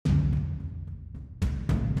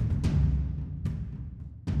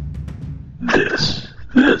This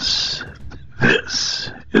is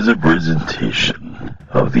a presentation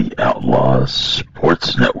of the Outlaw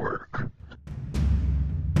Sports Network.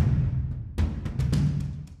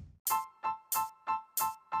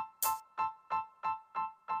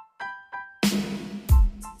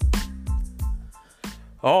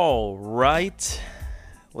 All right,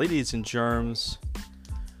 ladies and germs,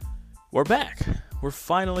 we're back. We're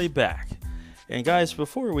finally back. And guys,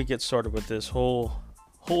 before we get started with this whole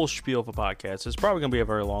spiel of a podcast, it's probably going to be a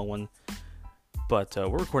very long one, but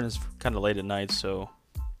we're recording this kind of late at night, so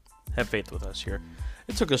have faith with us here.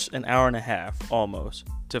 It took us an hour and a half, almost,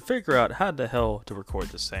 to figure out how the hell to record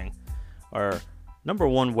this thing. Our number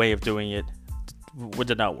one way of doing it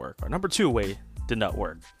did not work. Our number two way did not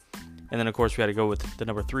work. And then, of course, we had to go with the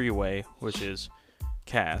number three way, which is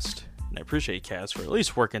Cast. And I appreciate Cast for at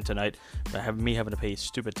least working tonight, but having to pay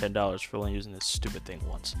stupid $10 for only using this stupid thing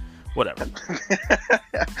once. Whatever.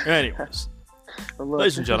 Anyways,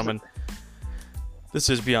 ladies and gentlemen, this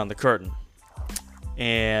is Beyond the Curtain.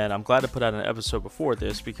 And I'm glad to put out an episode before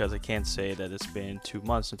this because I can't say that it's been 2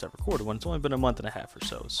 months since I've recorded one. It's only been a month and a half or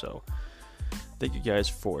so. So thank you guys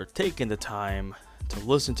for taking the time to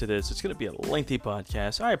listen to this. It's going to be a lengthy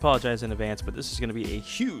podcast. I apologize in advance, but this is going to be a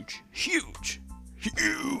huge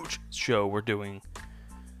show we're doing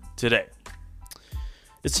today.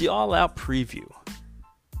 It's the All Out preview.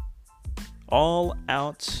 All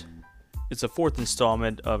Out. It's a fourth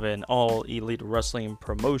installment of an All Elite Wrestling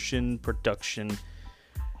promotion production.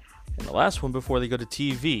 And the last one before they go to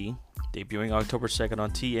TV, debuting October 2nd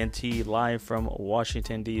on TNT, live from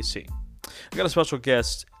Washington, D.C. I got a special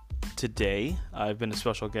guest today. I've been a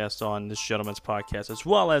special guest on this gentleman's podcast as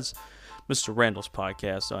well as Mr. Randall's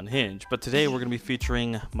podcast on Hinge. But today we're going to be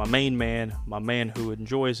featuring my main man, my man who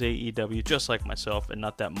enjoys AEW just like myself and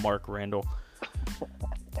not that Mark Randall.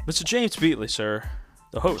 Mr. James Beatley, sir,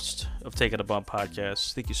 the host of Taking a Bump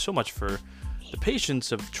podcast. Thank you so much for the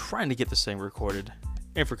patience of trying to get this thing recorded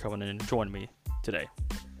and for coming in and joining me today.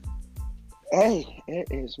 Hey, it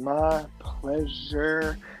is my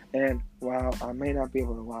pleasure. And while I may not be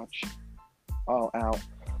able to watch All Out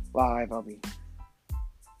live, I'll be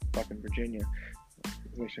fucking Virginia,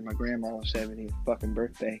 wishing my grandma's 70th fucking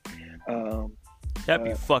birthday.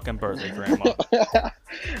 Happy fucking birthday, Grandma.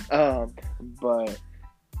 But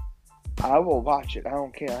I will watch it. I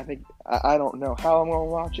don't care. I don't know how I'm gonna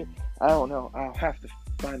watch it. I don't know. I'll have to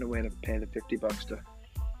find a way to pay the $50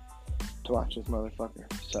 to watch this motherfucker.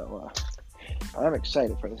 So I'm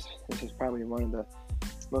excited for this. This is probably one of the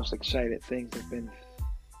most excited things I've been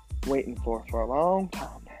waiting for a long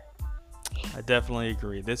time now. I definitely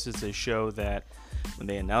agree. This is a show that when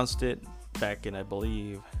they announced it back in, I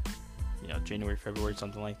believe, January, February,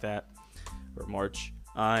 something like that, or March,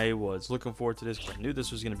 I was looking forward to this because I knew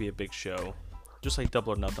this was going to be a big show, just like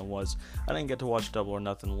Double or Nothing was. I didn't get to watch Double or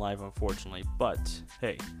Nothing live, unfortunately, but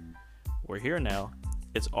hey, we're here now.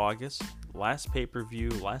 It's August, last pay-per-view,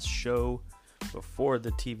 last show before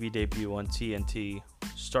the TV debut on TNT,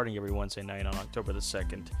 starting every Wednesday night on October the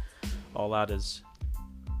 2nd. All Out is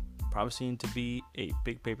promising to be a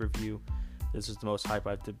big pay-per-view. This is the most hype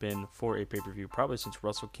I've been for a pay-per-view probably since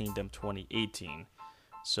Wrestle Kingdom 2018.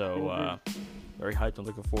 So, very hyped and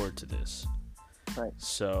looking forward to this. Right.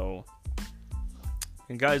 So,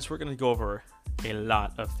 and guys, we're going to go over a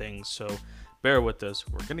lot of things, so bear with us.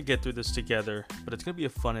 We're going to get through this together, but it's going to be a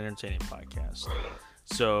fun, entertaining podcast.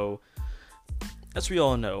 So, as we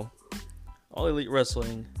all know, All Elite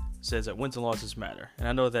Wrestling says that wins and losses matter. And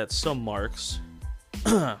I know that some marks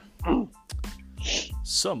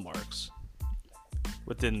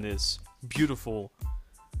within this beautiful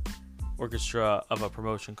orchestra of a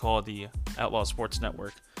promotion called the Outlaw Sports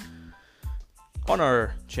Network. On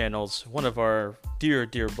our channels, one of our dear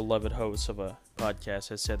beloved hosts of a podcast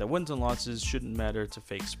has said that wins and losses shouldn't matter. It's a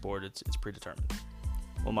fake sport. It's predetermined.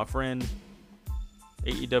 Well, my friend,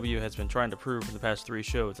 AEW has been trying to prove for the past 3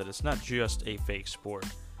 shows that it's not just a fake sport,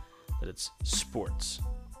 that it's sports.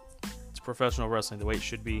 It's professional wrestling the way it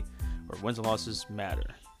should be, where wins and losses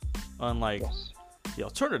matter. Unlike the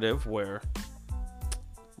alternative, where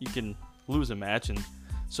you can lose a match and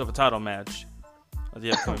still have a title match at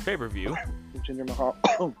the upcoming pay-per-view. Jinder Mahal.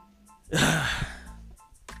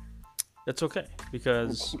 That's okay,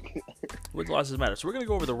 because wins and losses matter. So we're going to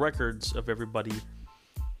go over the records of everybody.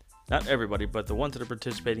 Not everybody, but the ones that are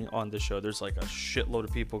participating on this show. There's like a shitload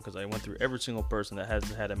of people because I went through every single person that has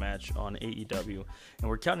had a match on AEW. And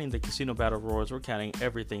we're counting the Casino Battle Royals. We're counting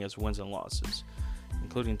everything as wins and losses,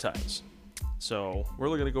 including ties. So we're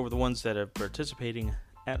going to go over the ones that are participating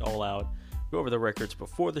at All Out go over the records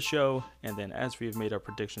before the show, and then as we've made our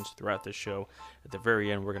predictions throughout the show, at the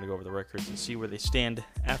very end, we're going to go over the records and see where they stand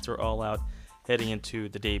after All Out, heading into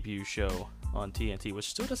the debut show on TNT, which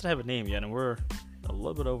still doesn't have a name yet, and we're a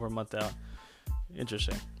little bit over a month out.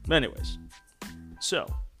 Interesting. But anyways, so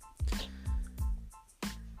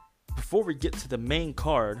before we get to the main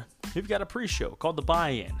card, we've got a pre-show called The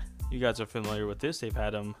Buy-In. You guys are familiar with this. They've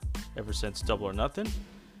had them ever since Double or Nothing.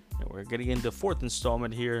 And we're getting into the fourth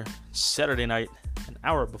installment here, Saturday night, an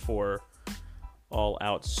hour before All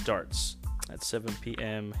Out starts. At 7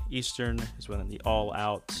 p.m. Eastern is when the All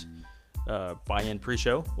Out Buy-In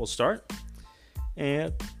pre-show will start.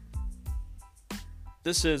 And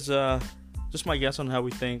this is just my guess on how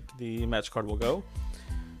we think the match card will go.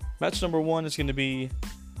 Match number 1 is going to be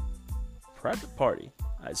Private Party,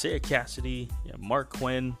 Isaiah Cassidy, Mark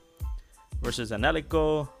Quinn versus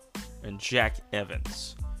Angelico and Jack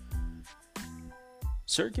Evans.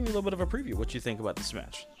 Sir, give me a little bit of a preview. What you think about this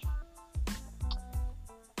match?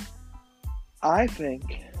 I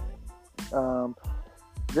think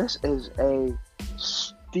this is a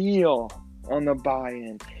steal on the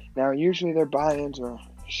buy-in. Now, usually their buy-ins are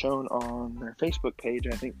shown on their Facebook page,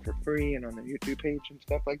 I think, for free, and on their YouTube page and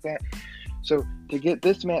stuff like that. So to get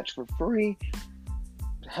this match for free,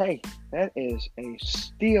 hey, that is a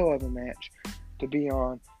steal of a match to be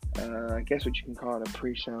on. I guess what you can call it a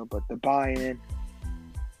pre-show, but the buy-in.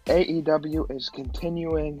 AEW is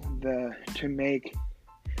continuing to make,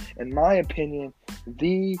 in my opinion,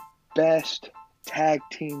 the best tag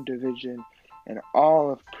team division in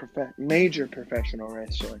all of major professional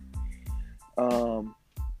wrestling.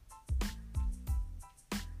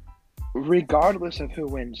 Regardless of who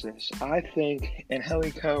wins this, I think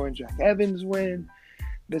Angelico and Jack Evans win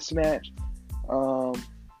this match.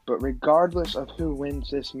 But regardless of who wins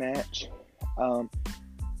this match,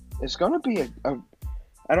 it's going to be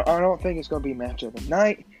I don't think it's going to be match of the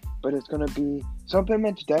night, but it's going to be something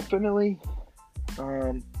that's definitely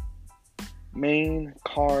main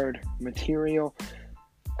card material.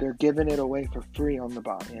 They're giving it away for free on the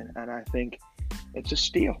buy-in, and I think it's a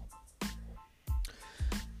steal.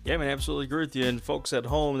 Yeah, man, I absolutely agree with you. And folks at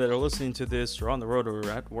home that are listening to this, or on the road, or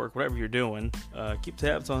at work, whatever you're doing, keep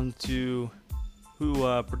tabs on to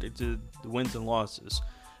who predicted the wins and losses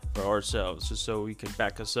for ourselves, just so we can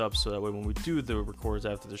back us up. So that way, when we do the records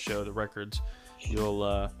after the show, the records,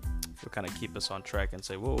 you'll kind of keep us on track and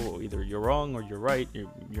say, whoa, either you're wrong or you're right.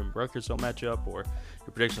 Your records don't match up, or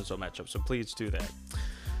your predictions don't match up. So please do that.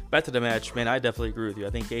 Back to the match, man. I definitely agree with you. I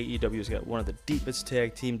think AEW's got one of the deepest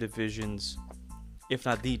tag team divisions, if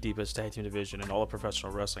not the deepest tag team division in all of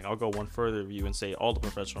professional wrestling. I'll go one further view and say all the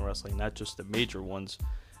professional wrestling, not just the major ones.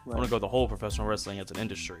 Right. I want to go the whole professional wrestling as an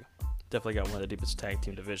industry. Definitely got one of the deepest tag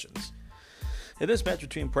team divisions. In this match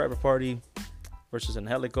between Private Party versus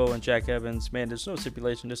Angelico and Jack Evans, man, there's no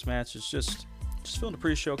stipulation in this match. It's just filling the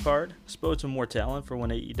pre-show card, expose some more talent for when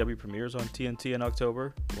AEW premieres on TNT in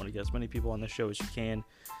October. You want to get as many people on the show as you can.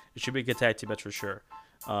 It should be a good tag team match for sure.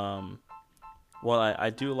 While I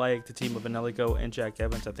do like the team of Angelico and Jack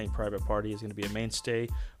Evans, I think Private Party is going to be a mainstay,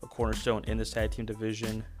 a cornerstone in this tag team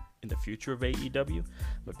division in the future of AEW. I'm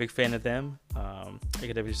a big fan of them. I could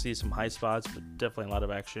definitely see some high spots, but definitely a lot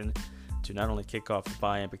of action to not only kick off the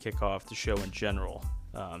buy-in, but kick off the show in general,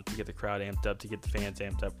 to get the crowd amped up, to get the fans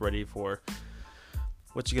amped up, ready for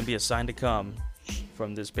what's going to be a sign to come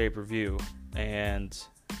from this pay-per-view. And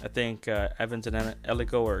I think Evans and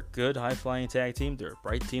Angelico are a good, high-flying tag team. They're a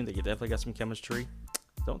bright team. They definitely got some chemistry.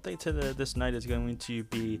 Don't think this night is going to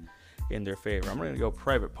be in their favor. I'm going to go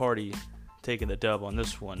Private Party taking the dub on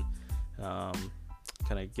this one, kind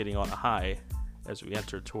of getting on a high as we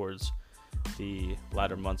enter towards the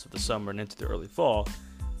latter months of the summer and into the early fall,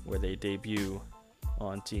 where they debut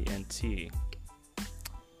on TNT.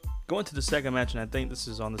 Going to the second match, and I think this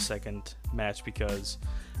is on the second match because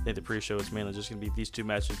I think the pre-show is mainly just going to be these two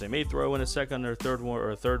matches. They may throw in a second or third one, or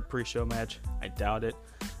a third pre-show match. I doubt it.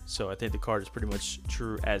 So I think the card is pretty much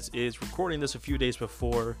true as is. Recording this a few days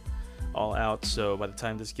before All Out, so by the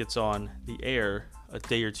time this gets on the air a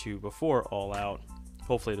day or two before All Out,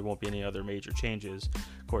 hopefully there won't be any other major changes.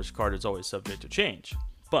 Of course, the card is always subject to change.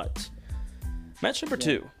 But match number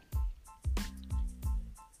 2,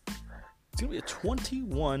 it's going to be a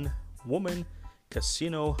 21-woman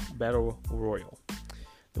Casino Battle Royal.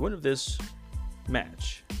 The winner of this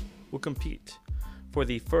match will compete for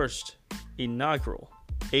the first inaugural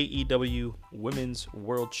AEW Women's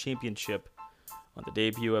World Championship on the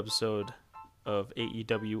debut episode of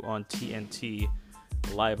AEW on TNT,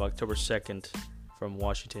 live October 2nd from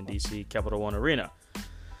Washington, D.C., Capital One Arena.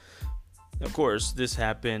 Of course, this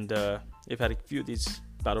happened, they've had a few of these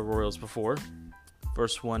Battle Royals before.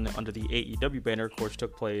 First one under the AEW banner, of course,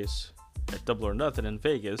 took place at Double or Nothing in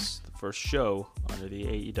Vegas, the first show under the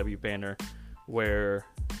AEW banner, where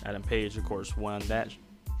Adam Page, of course, won that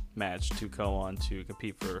match to go on to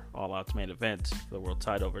compete for All Out's main event for the world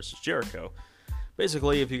title versus Jericho.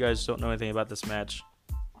 Basically, if you guys don't know anything about this match,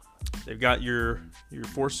 they've got your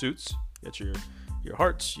 4 suits. You got your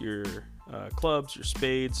hearts, your clubs, your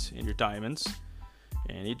spades, and your diamonds.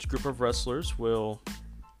 And each group of wrestlers will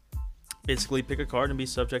basically pick a card and be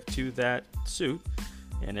subject to that suit.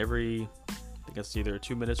 And every, I think it's either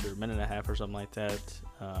 2 minutes or a minute and a half or something like that,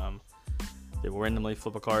 they will randomly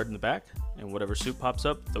flip a card in the back, and whatever suit pops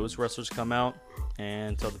up, those wrestlers come out, and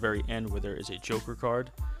until the very end where there is a Joker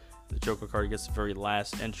card. The Joker card gets the very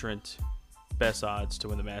last entrant, best odds to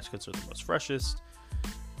win the match because they're the most freshest.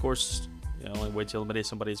 Of course, the only way to eliminate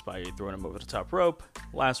somebody is by throwing them over the top rope.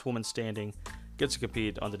 Last woman standing gets to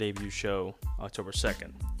compete on the debut show October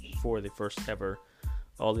 2nd for the first ever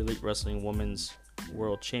All Elite Wrestling Women's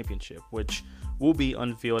World Championship, which will be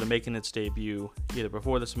unveiled and making its debut either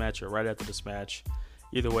before this match or right after this match.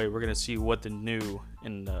 Either way, we're going to see what the new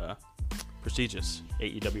and prestigious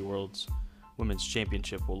AEW World's Women's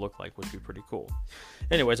Championship will look like, which would be pretty cool.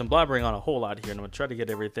 Anyways, I'm blabbering on a whole lot here, and I'm going to try to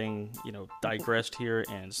get everything, digressed here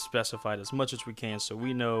and specified as much as we can so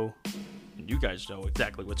we know, and you guys know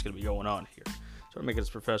exactly what's going to be going on here. So we're making it as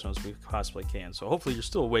professional as we possibly can. So hopefully you're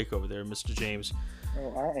still awake over there, Mr. James.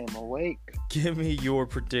 Oh, I am awake. Give me your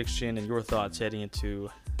prediction and your thoughts heading into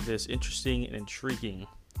this interesting and intriguing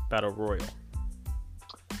Battle Royal.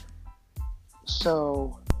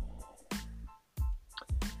 So,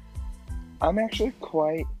 I'm actually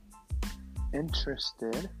quite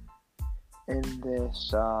interested in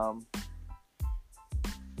this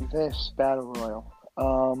this Battle Royal.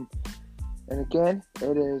 And again,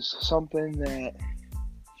 it is something that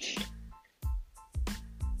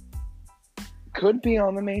could be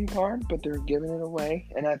on the main card, but they're giving it away,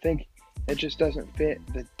 and I think it just doesn't fit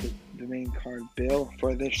the main card bill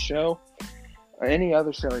for this show. Or any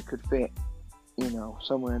other show, it could fit,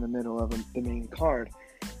 somewhere in the middle of the main card.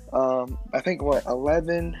 I think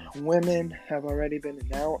 11 women have already been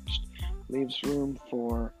announced. Leaves room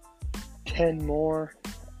for 10 more.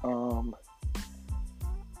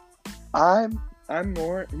 I'm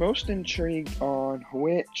most intrigued on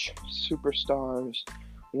which superstars,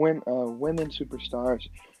 women superstars,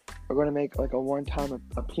 are going to make like a one-time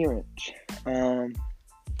appearance. I'm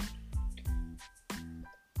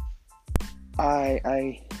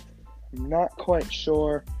not quite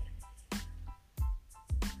sure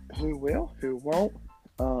who will, who won't.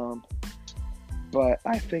 But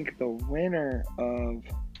I think the winner of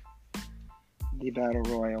the Battle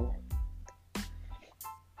Royal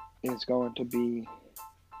is going to be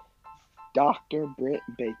Dr. Britt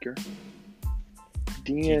Baker.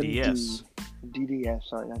 DDS. DDS,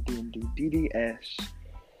 sorry, not DMD. DDS.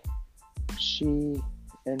 She,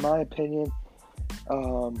 in my opinion,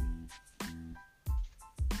 I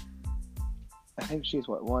think she's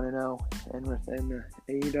 1-0 and within the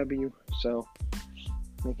AEW, so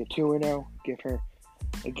make it 2-0, give her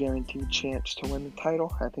a guaranteed chance to win the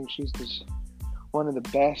title. I think she's just one of the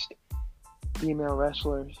best female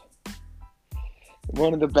wrestlers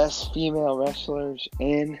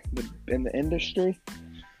in the industry,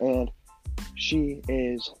 and she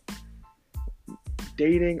is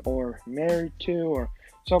dating or married to or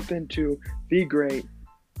something to the great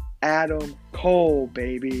Adam Cole,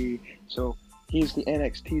 baby. So he's the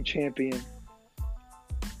NXT champion,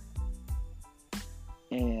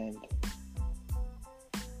 and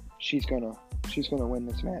she's gonna win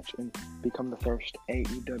this match and become the first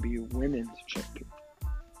AEW Women's Champion.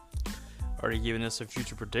 Already giving us a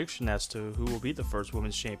future prediction as to who will be the first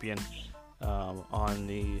women's champion on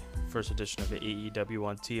the first edition of the AEW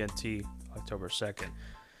on TNT, October 2nd.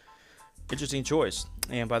 Interesting choice.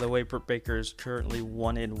 And by the way, Britt Baker is currently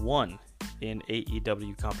 1-1 in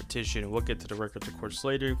AEW competition. We'll get to the records, of course,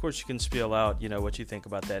 later. Of course, you can spiel out, what you think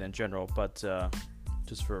about that in general, but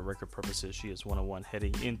just for record purposes, she is 1-1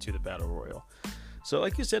 heading into the Battle Royal. So,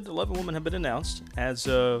 like you said, 11 women have been announced as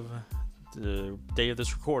of the day of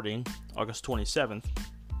this recording, August 27th.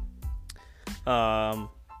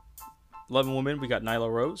 11 women. We got Nyla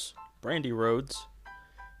Rose, Brandy Rhodes,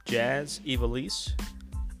 Jazz, Ivelisse,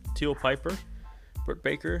 Teal Piper, Britt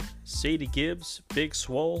Baker, Sadie Gibbs, Big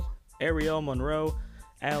Swole, Ariel Monroe,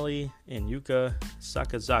 Allie, and Yuka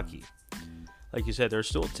Sakazaki. Like you said, there's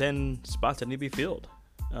still 10 spots that need to be filled.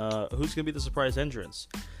 Who's going to be the surprise entrants?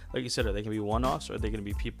 Like you said, are they going to be one-offs, or are they going to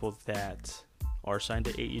be people that are signed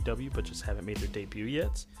to AEW but just haven't made their debut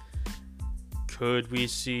yet? Could we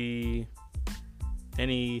see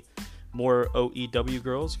any more OEW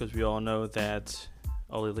girls? Because we all know that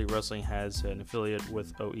All Elite Wrestling has an affiliate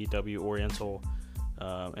with OEW, Oriental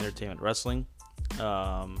Entertainment Wrestling.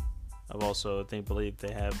 Believe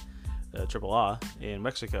they have AAA in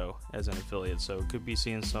Mexico as an affiliate, so could be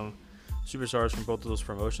seeing some superstars from both of those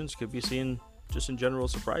promotions. Could be seeing just in general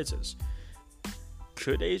surprises.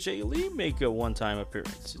 Could AJ Lee make a one-time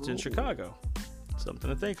appearance? It's in Chicago. Something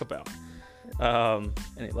to think about.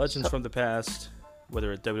 Any legends from the past,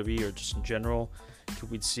 whether at WWE or just in general?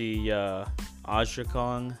 Could we see Aja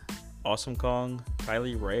Kong, Awesome Kong,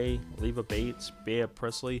 Kylie Ray, Leva Bates, Bea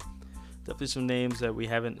Presley? Definitely some names that we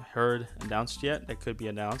haven't heard announced yet that could be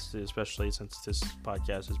announced, especially since this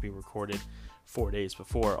podcast is being recorded 4 days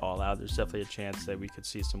before All Out. There's definitely a chance that we could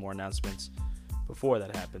see some more announcements before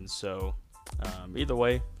that happens. So either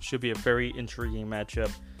way, should be a very intriguing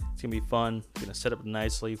matchup. It's going to be fun. It's going to set up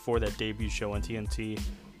nicely for that debut show on TNT,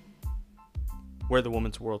 where the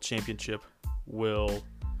Women's World Championship will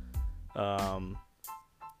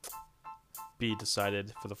be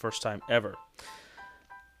decided for the first time ever.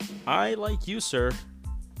 I, like you, sir,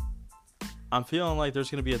 I'm feeling like there's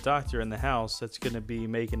going to be a doctor in the house that's going to be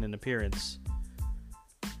making an appearance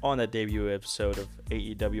on that debut episode of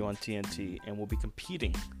AEW on TNT, and will be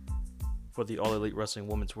competing for the All Elite Wrestling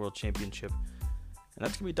Women's World Championship. And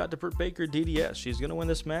that's going to be Dr. Britt Baker, DDS. She's going to win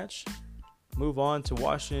this match, move on to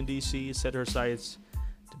Washington, D.C., set her sights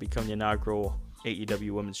to become the inaugural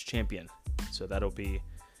AEW Women's Champion. So that'll be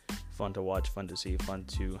fun to watch, fun to see, fun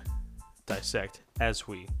to dissect as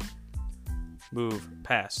we move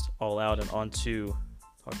past All Out and on to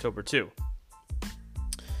October 2.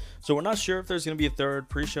 So we're not sure if there's going to be a third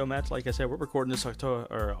pre-show match. Like I said, we're recording this August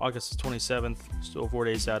 27th, still 4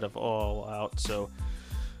 days out of All Out. So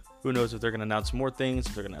who knows if they're going to announce more things,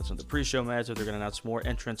 if they're going to announce the pre-show match, if they're going to announce more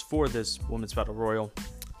entrants for this Women's Battle Royal.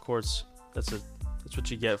 Of course, that's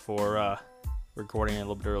what you get for recording it a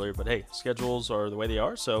little bit earlier. But hey, schedules are the way they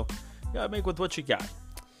are, so you got to make with what you got.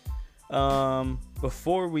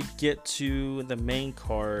 Before we get to the main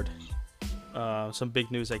card, some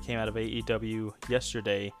big news that came out of AEW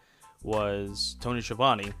yesterday was Tony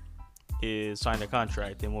Schiavone is signed a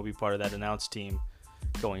contract and will be part of that announced team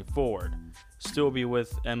going forward. Still be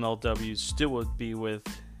with MLW, still would be with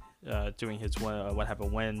doing his What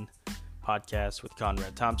Happened When podcast with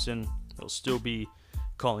Conrad Thompson. He'll still be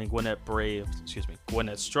calling Gwinnett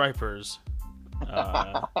Stripers.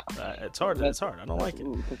 It's hard. I don't like it.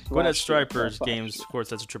 Gwinnett Stripers games, of course,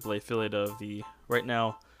 that's a AAA affiliate of the right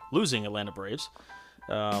now losing Atlanta Braves.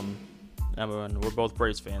 We're both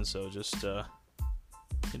Braves fans, so just go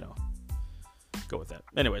with that.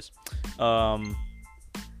 Anyways,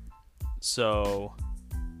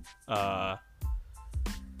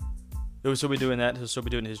 he'll still be doing that. He'll still be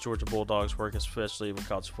doing his Georgia Bulldogs work, especially with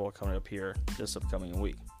college football coming up here this upcoming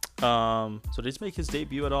week. So did he make his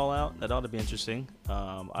debut at All Out? That ought to be interesting.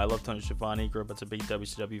 I love Tony Schiavone. Grew up as a big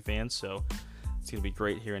WCW fan, so it's going to be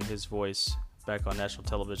great hearing his voice back on national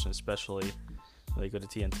television, especially when they go to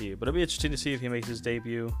TNT. But it'll be interesting to see if he makes his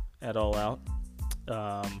debut at All Out.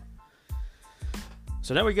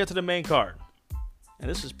 So now we get to the main card. And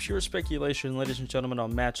this is pure speculation, ladies and gentlemen,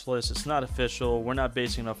 on Match List. It's not official. We're not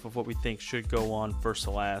basing it off of what we think should go on first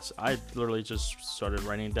to last. I literally just started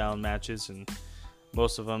writing down matches, and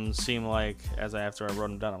most of them seem like, after I wrote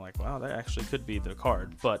them down, I'm like, wow, that actually could be the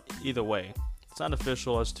card. But either way, it's not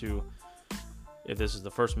official as to if this is the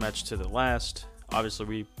first match to the last. Obviously,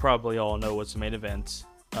 we probably all know what's the main event.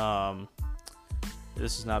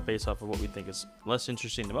 This is not based off of what we think is less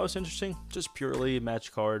interesting to most interesting, just purely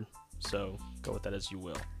match card. So go with that as you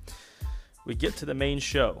will. We get to the main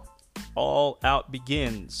show. All Out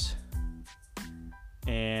begins.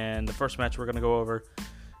 And the first match we're going to go over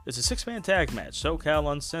is a 6-man tag match.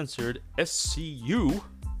 SoCal Uncensored, SCU,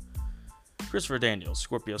 Christopher Daniels,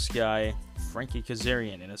 Scorpio Sky, Frankie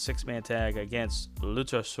Kazarian in a 6-man tag against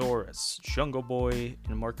Luchasaurus, Jungle Boy,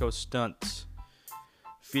 and Marco Stunt.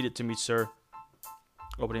 Feed it to me, sir.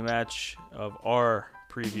 Opening match of our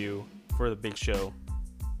preview for the big show.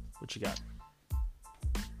 What you got?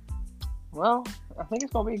 Well, I think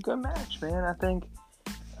it's gonna be a good match, man. I think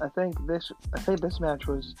this match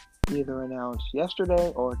was either announced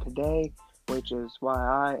yesterday or today, which is why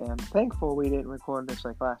I am thankful we didn't record this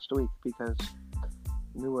like last week, because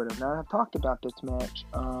we would have not have talked about this match.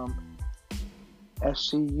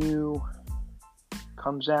 SCU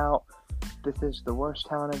comes out. This is the worst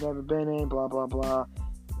town I've ever been in. Blah blah blah.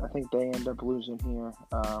 I think they end up losing here.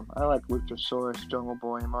 I like Luchasaurus, Jungle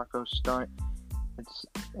Boy, and Marco Stunt.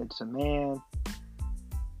 It's a man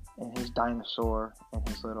and his dinosaur and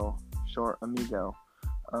his little short amigo.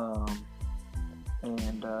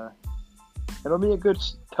 It'll be a good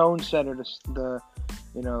tone setter to the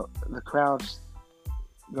crowd's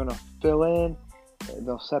gonna fill in.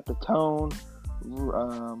 They'll set the tone,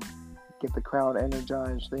 get the crowd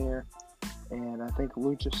energized there, and I think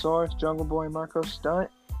Luchasaurus, Jungle Boy, and Marco Stunt,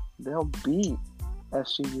 they'll beat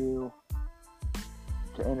SCU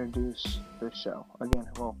to introduce the show. Again,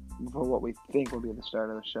 well, for what we think will be the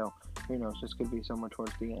start of the show. Who knows? This could be somewhere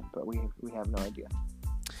towards the end, but we have no idea.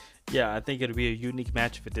 Yeah, I think it'd be a unique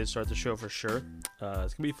match if it did start the show for sure. It's going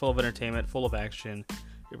to be full of entertainment, full of action.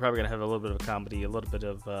 You're probably going to have a little bit of comedy, a little bit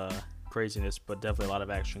of craziness, but definitely a lot of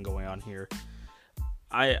action going on here.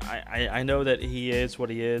 I know that he is what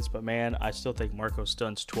he is, but man, I still think Marco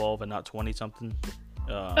Stunt's 12 and not 20-something.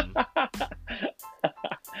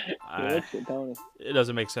 It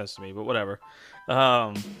doesn't make sense to me, but whatever.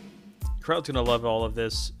 Crowd's gonna love all of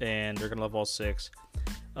this, and they're gonna love all 6.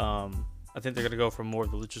 I think they're gonna go for more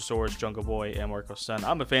of the Luchasaurus, Jungle Boy, and Marco Stunt.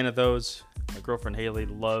 I'm a fan of those. My girlfriend Haley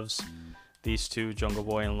loves these two, Jungle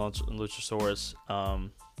Boy and Luchasaurus.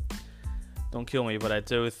 Don't kill me, but I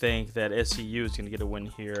do think that SCU is going to get a win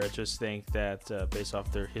here. I just think that based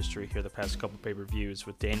off their history here, the past couple pay-per-views,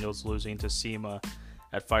 with Daniels losing to SEMA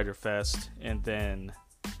at Fyter Fest, and then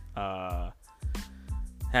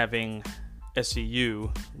having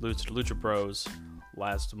SCU lose to Lucha Bros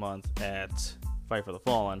last month at Fight for the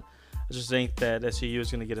Fallen, I just think that SCU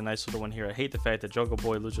is going to get a nice little win here. I hate the fact that Jungle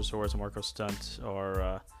Boy, Luchasaurus, and Marco Stunt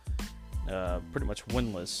are pretty much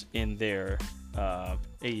winless in their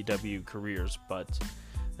AEW careers, but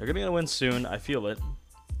they're gonna win soon. I feel it,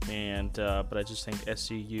 and but I just think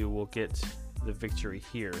SCU will get the victory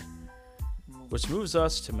here, which moves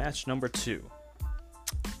us to match number 2,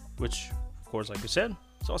 which, of course, like we said,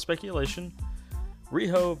 it's all speculation.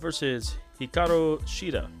 Riho versus Hikaru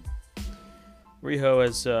Shida. Riho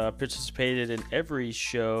has participated in every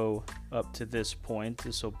show up to this point.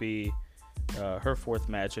 This will be her 4th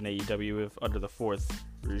match in AEW under the 4th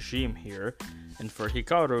regime here, and for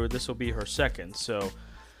Hikaru this will be her 2nd. So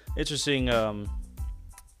interesting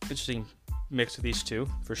mix of these two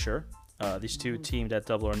for sure. These two teamed at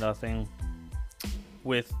Double or Nothing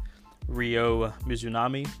with Ryo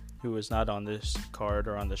Mizunami, who is not on this card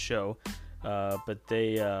or on the show, but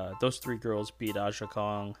they those 3 girls beat Aja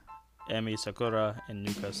Kong, Emi Sakura, and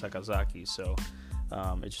Nuka Sakazaki. So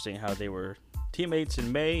interesting how they were teammates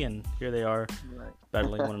in May, and here they are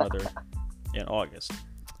battling one another in August.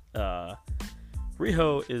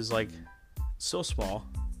 Riho is like so small,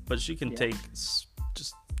 but she can take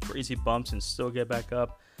just crazy bumps and still get back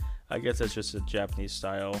up. I guess that's just a Japanese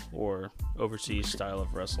style or overseas style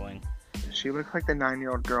of wrestling. She looked like the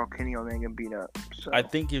 9-year-old girl Kenny Omega beat up. So. I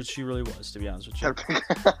think she really was, to be honest with you.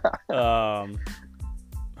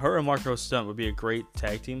 Her and Marco Stunt would be a great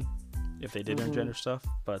tag team if they did intergender stuff,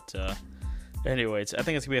 but anyways, I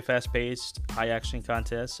think it's going to be a fast-paced, high-action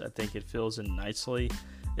contest. I think it fills in nicely.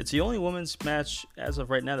 It's the only women's match as of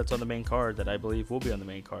right now that's on the main card that I believe will be on the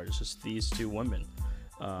main card. It's just these 2 women,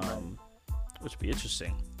 which would be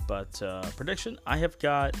interesting. But prediction, I have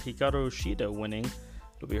got Hikaru Shida winning.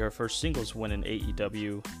 It'll be her first singles win in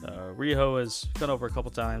AEW. Riho has gone over a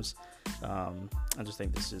couple times. I just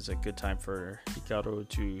think this is a good time for Hikaru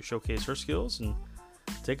to showcase her skills and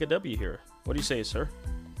take a W here. What do you say, sir?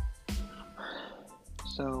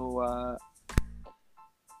 So,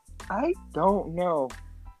 I don't know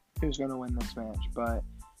who's going to win this match, but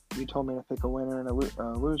you told me to pick a winner and a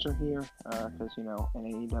loser here, because, you know, in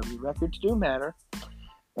AEW records do matter.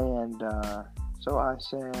 And so I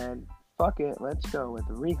said, fuck it, let's go with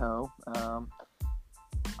Riho.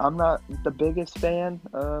 I'm not the biggest fan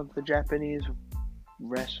of the Japanese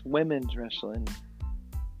women's wrestling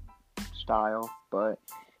style, but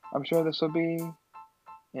I'm sure this will be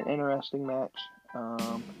an interesting match.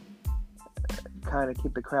 Kind of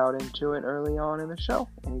keep the crowd into it early on in the show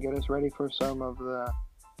and get us ready for some of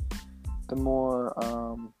the more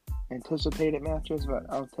anticipated matches, but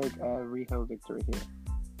I'll take a Riho victory here.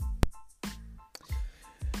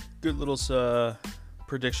 Good little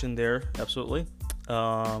prediction there, absolutely.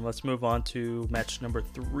 Let's move on to match number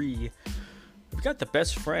 3. We've got the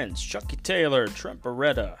Best Friends, Chucky Taylor, Trent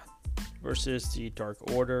Beretta, versus the Dark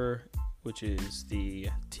Order, which is the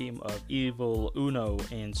team of Evil Uno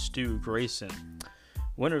and Stu Grayson.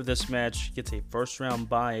 Winner of this match gets a first-round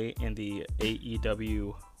bye in the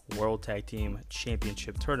AEW World Tag Team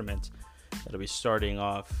Championship Tournament. That'll be starting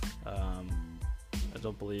off, I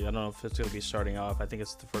don't know if it's going to be starting off. I think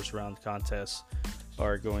it's the first round contests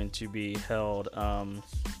are going to be held,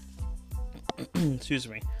 excuse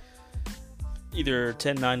me, either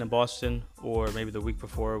 10-9 in Boston or maybe the week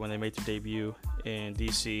before when they made their debut in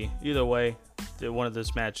DC. Either way, one of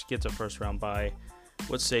this match gets a first round bye.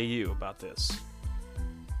 What say you about this?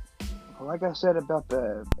 like I said about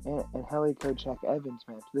the Angelico Jack Evans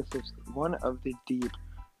match, this is one of the deep,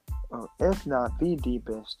 if not the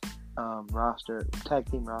deepest,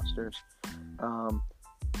 tag team rosters.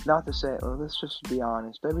 Not to say, let's just be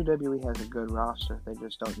honest, WWE has a good roster, they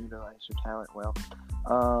just don't utilize their talent well.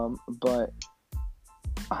 But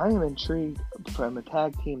I am intrigued from a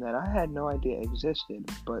tag team that I had no idea existed,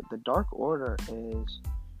 but the Dark Order is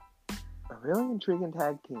a really intriguing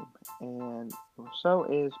tag team, and so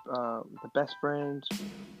is the Best Friends.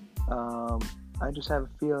 I just have a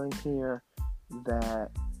feeling here that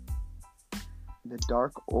the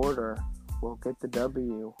Dark Order will get the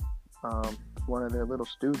W. One of their little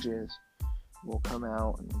stooges will come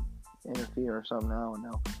out and interfere or something. I don't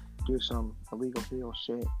know, do some illegal heel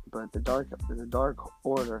shit. But the Dark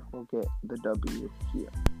Order will get the W here.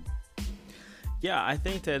 Yeah, I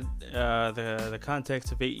think that the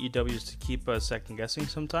context of AEW is to keep us second guessing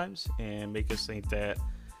sometimes and make us think that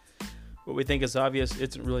what we think is obvious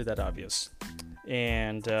isn't really that obvious.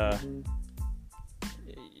 And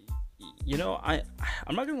you know,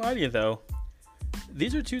 I'm not gonna lie to you though.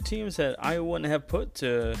 These are two teams that I wouldn't have put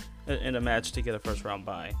in a match to get a first round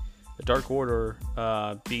bye. The Dark Order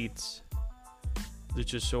beats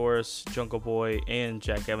Luchasaurus, Jungle Boy, and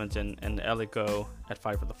Jack Evans and Angelico at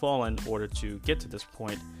Fight for the Fallen in order to get to this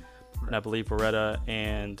point. And I believe Beretta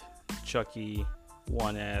and Chucky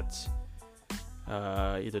won at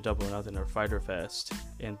either Double or Nothing or Fyter Fest,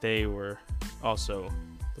 and they were also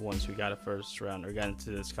the ones who got a first round or got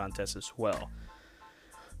into this contest as well.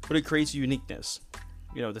 But it creates uniqueness.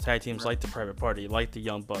 You know, the tag teams like the Private Party, like the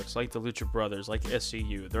Young Bucks, like the Lucha Brothers, like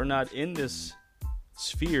SCU. They're not in this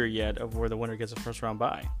sphere yet of where the winner gets a first round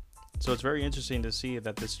bye. So it's very interesting to see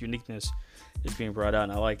that this uniqueness is being brought out,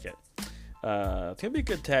 and I like it. It's going to be a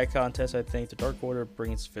good tag contest, I think. The Dark Order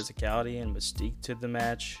brings physicality and mystique to the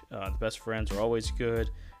match. The Best Friends are always good.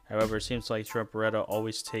 However, it seems like Trent Beretta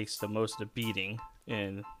always takes the most of the beating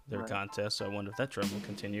in their contest, so I wonder if that trend will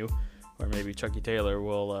continue. Or maybe Chucky Taylor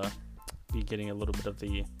will be getting a little bit of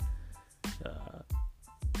the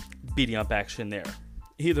beating up action there.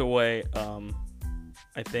 Either way,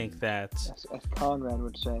 I think that... As Conrad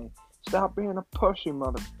would say, stop being a pussy,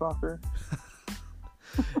 motherfucker.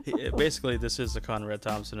 Basically, this is the Conrad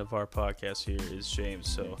Thompson of our podcast here, is James,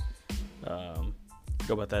 so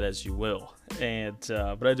go about that as you will. And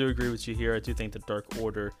but I do agree with you here. I do think the Dark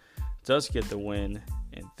Order does get the win,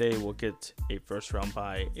 and they will get a first round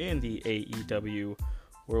bye in the AEW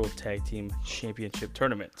World Tag Team Championship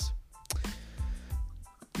Tournament.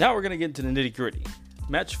 Now we're going to get into the nitty gritty.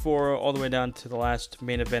 Match 4 all the way down to the last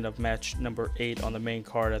main event of match number 8 on the main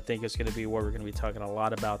card. I think it's going to be where we're going to be talking a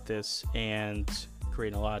lot about this and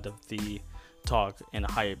creating a lot of the talk and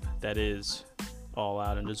hype that is all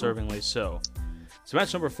out, and deservingly so. So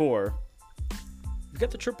match number 4, we've got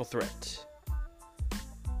the triple threat.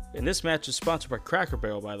 And this match is sponsored by Cracker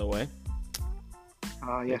Barrel, by the way.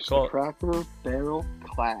 Yes, the Cracker Barrel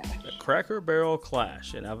Clash. The Cracker Barrel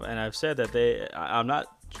Clash. And I've said that I'm not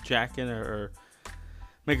jacking or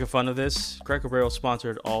making fun of this. Cracker Barrel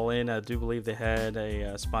sponsored All In. I do believe they had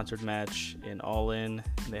a sponsored match in All In.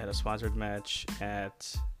 And they had a sponsored match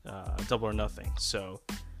at Double or Nothing. So,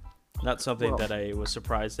 not something that I was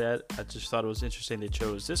surprised at. I just thought it was interesting they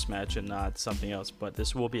chose this match and not something else. But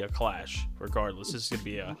this will be a clash, regardless. This is going to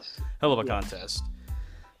be a hell of a contest.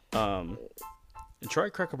 And try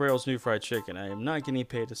Cracker Barrel's new fried chicken. I am not getting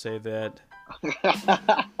paid to say that.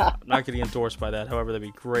 I'm not getting endorsed by that. However, that'd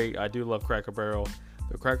be great. I do love Cracker Barrel.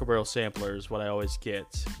 The Cracker Barrel sampler is what I always get.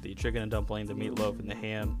 The chicken and dumpling, the meatloaf, and the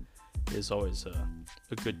ham is always a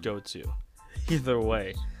good go-to. Either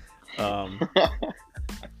way.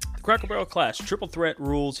 Cracker Barrel Clash. Triple threat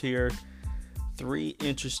rules here. 3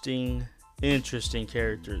 interesting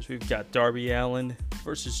characters. We've got Darby Allin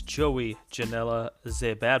versus Joey Janela,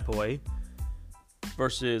 the Bad Boy,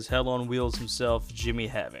 versus Hell on Wheels himself, Jimmy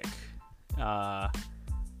Havoc. I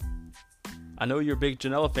know you're a big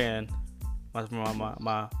Janela fan,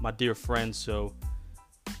 my dear friend, so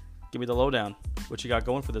give me the lowdown. What you got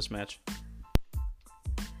going for this match?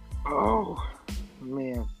 Oh,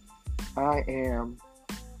 man. I am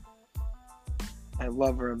a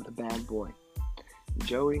lover of the Bad Boy.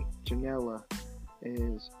 Joey Janela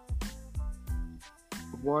is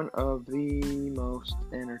one of the most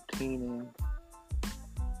entertaining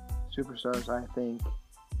superstars, I think,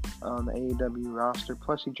 on the AEW roster.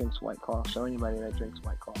 Plus, he drinks White Claw, so anybody that drinks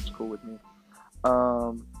White Claw is cool with me.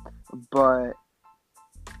 But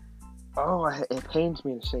it pains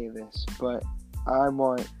me to say this, but I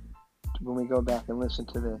want, when we go back and listen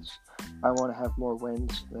to this, I want to have more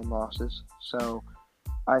wins than losses. So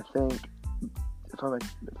I think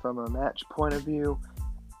from a match point of view,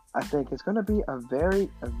 I think it's going to be a very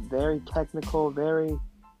technical, very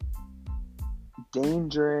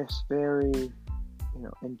dangerous, very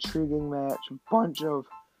intriguing match. A bunch of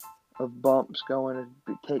bumps going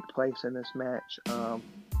to take place in this match.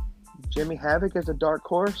 Jimmy Havoc is a dark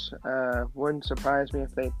horse. Wouldn't surprise me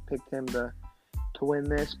if they picked him to win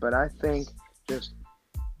this, but I think just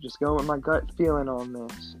going with my gut feeling on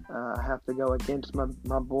this, I have to go against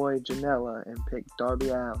my boy Janela and pick Darby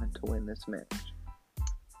Allin to win this match.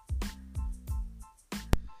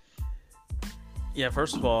 Yeah,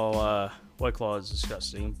 first of all, White Claw is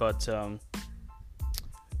disgusting, but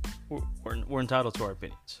we're entitled to our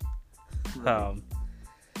opinions. Right.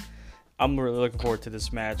 I'm really looking forward to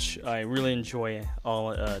this match. I really enjoy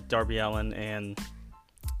all Darby Allin and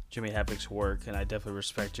Jimmy Havoc's work, and I definitely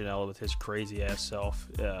respect Janela with his crazy ass self.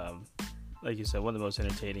 Like you said, one of the most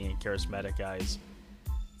entertaining and charismatic guys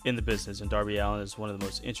in the business, and Darby Allin is one of the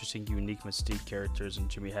most interesting, unique Mystique characters, and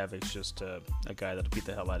Jimmy Havoc's just a guy that'll beat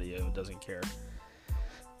the hell out of you and doesn't care.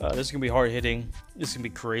 This is going to be hard hitting. This is going to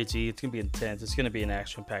be crazy. It's going to be intense. It's going to be an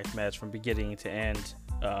action-packed match from beginning to end.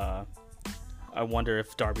 I wonder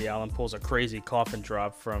if Darby Allin pulls a crazy coffin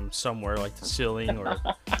drop from somewhere like the ceiling or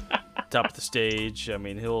top of the stage. I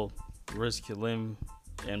mean, he'll risk limb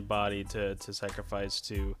and body to sacrifice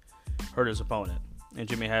to hurt his opponent. And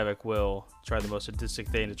Jimmy Havoc will try the most sadistic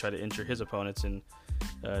thing to try to injure his opponents. And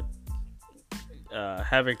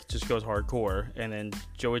Havoc just goes hardcore. And then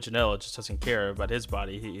Joey Janela just doesn't care about his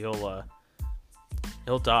body. He'll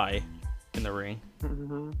die in the ring.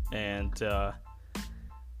 Mm-hmm. And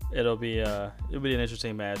it'll be an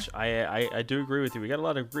interesting match. I do agree with you. We got a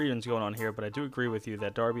lot of agreements going on here, but I do agree with you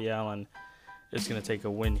that Darby Allin is going to take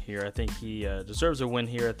a win here. I think he deserves a win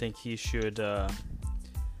here. I think he should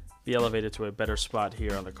be elevated to a better spot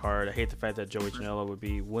here on the card. I hate the fact that Joey Janela would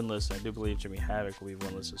be winless. I do believe Jimmy Havoc will be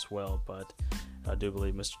winless as well, but I do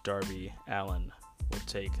believe Mr. Darby Allin will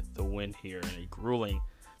take the win here in a grueling,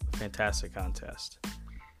 fantastic contest.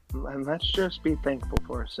 And let's just be thankful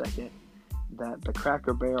for a second that the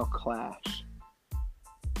Cracker Barrel Clash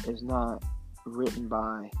is not written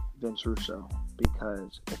by Vince Russo,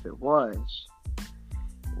 because if it was,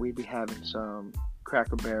 we'd be having some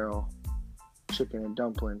Cracker Barrel chicken and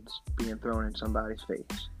dumplings being thrown in somebody's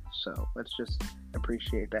face. So let's just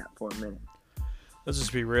appreciate that for a minute. Let's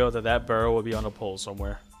just be real that barrel will be on a pole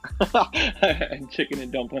somewhere. Chicken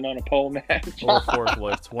and dumpling on a pole match. Or a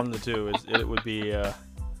forklift. One of the two. It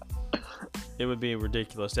would be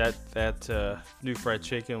ridiculous. That new fried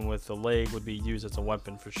chicken with the leg would be used as a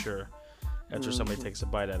weapon for sure after somebody takes a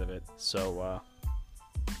bite out of it. So,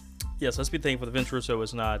 yes, let's be thankful that Vince Russo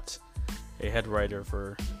is not a head writer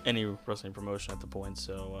for any wrestling promotion at the point.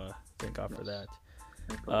 So, thank God for that.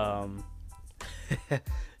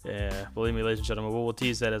 Yeah, believe me, ladies and gentlemen, we'll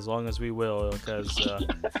tease that as long as we will, because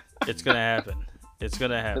it's going to happen. It's going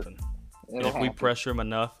to happen. And if we pressure him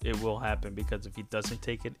enough, it will happen, because if he doesn't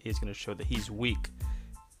take it, he's going to show that he's weak.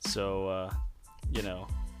 So,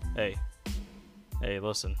 hey,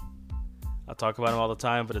 listen. I talk about him all the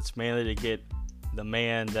time, but it's mainly to get the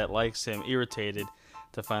man that likes him irritated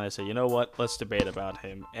to finally say, you know what, let's debate about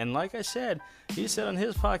him. And like I said, he said on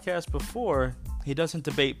his podcast before, he doesn't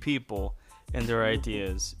debate people and their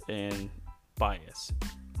ideas and bias.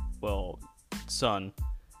 Well, son,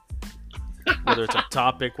 whether it's a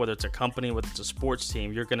topic, whether it's a company, whether it's a sports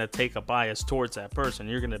team, you're going to take a bias towards that person.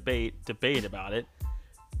 You're going to debate about it.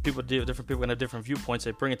 Different people going to have different viewpoints.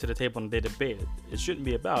 They bring it to the table and they debate it. It shouldn't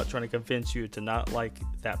be about trying to convince you to not like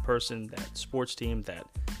that person, that sports team, that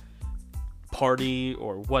party,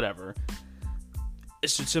 or whatever. It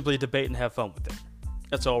should simply debate and have fun with it.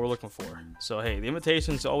 That's all we're looking for. So, hey, the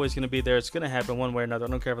invitation's always going to be there. It's going to happen one way or another. I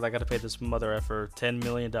don't care if I got to pay this mother effer $10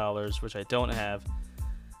 million, which I don't have.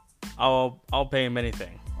 I'll pay him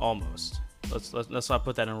anything, almost. Let's not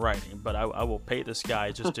put that in writing, but I will pay this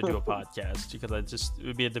guy just to do a podcast, because it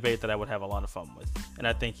would be a debate that I would have a lot of fun with, and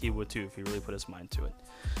I think he would too if he really put his mind to it.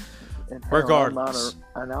 And regardless,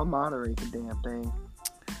 I'll moderate the damn thing.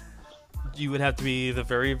 You would have to be the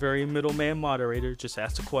very, very middleman moderator. Just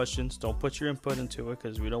ask the questions. Don't put your input into it,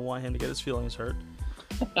 because we don't want him to get his feelings hurt.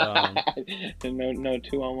 No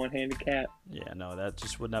 2-on-1 handicap. Yeah, no, that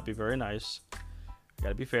just would not be very nice.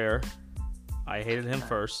 Gotta be fair. I hated him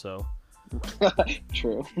first, so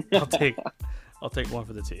true. I'll take one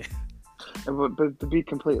for the team. But to be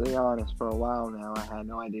completely honest, for a while now, I had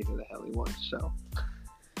no idea who the hell he was. So,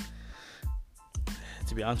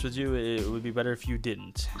 to be honest with you, it would be better if you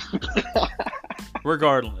didn't.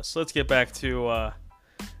 Regardless, let's get back to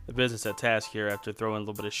the business at task here after throwing a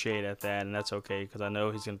little bit of shade at that, and that's okay, because I know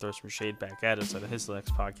he's going to throw some shade back at us on his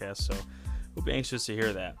next podcast, so we'll be anxious to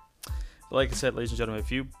hear that. But like I said, ladies and gentlemen,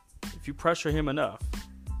 if you if you pressure him enough,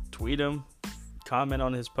 tweet him, comment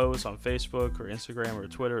on his posts on Facebook or Instagram or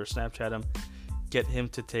Twitter or Snapchat him, get him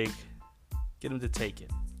to take it. Get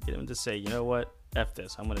him to say, you know what? F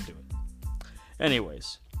this. I'm going to do it.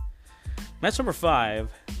 Anyways, match number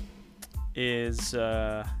 5 is it's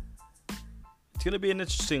going to be an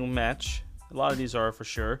interesting match. A lot of these are for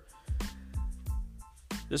sure.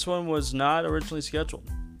 This one was not originally scheduled.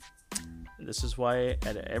 And this is why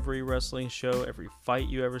at every wrestling show, every fight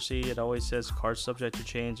you ever see, it always says card subject to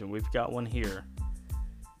change, and we've got one here.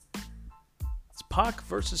 It's Pac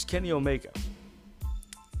versus Kenny Omega.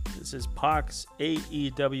 This is Pac's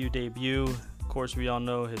AEW debut. Of course, we all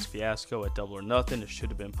know his fiasco at Double or Nothing. It should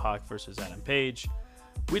have been Pac versus Adam Page.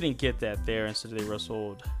 We didn't get that there. Instead, they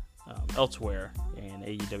wrestled elsewhere, and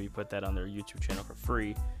AEW put that on their YouTube channel for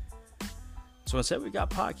free. So instead, we got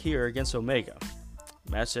Pac here against Omega.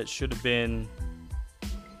 Match that should have been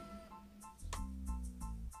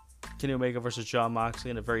Kenny Omega versus Jon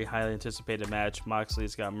Moxley in a very highly anticipated match.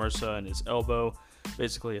 Moxley's got MRSA in his elbow,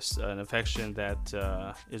 basically an infection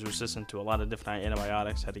that is resistant to a lot of different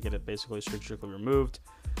antibiotics. Had to get it basically surgically removed.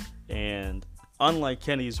 And unlike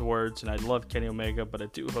Kenny's words, and I love Kenny Omega, but I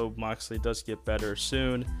do hope Moxley does get better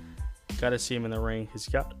soon. Got to see him in the ring. He's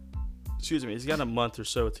got a month or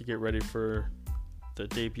so to get ready for the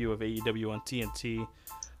debut of AEW on TNT,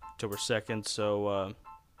 October 2nd. So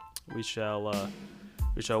we shall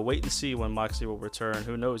wait and see when Moxley will return.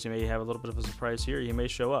 Who knows? He may have a little bit of a surprise here. He may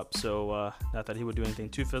show up. So not that he would do anything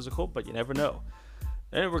too physical, but you never know.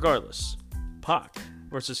 And regardless, Pac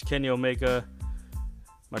versus Kenny Omega,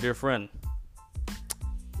 my dear friend.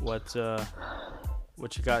 What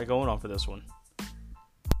you got going on for this one?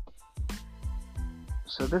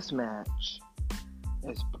 So this match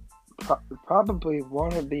is probably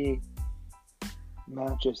one of the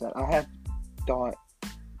matches that I have thought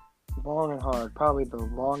long and hard, probably the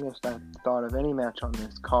longest I've thought of any match on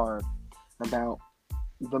this card, about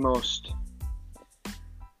the most,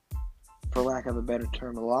 for lack of a better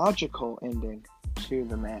term, logical ending to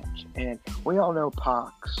the match. And we all know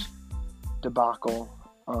Pac's debacle,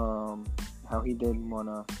 how he didn't want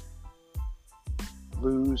to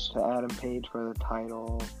lose to Adam Page for the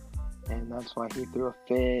title, and that's why he threw a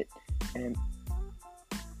fit. And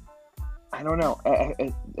I don't know,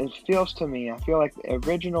 it feels to me, I feel like the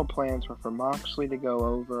original plans were for Moxley to go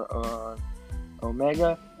over on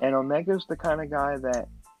Omega, and Omega's the kind of guy that,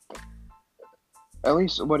 at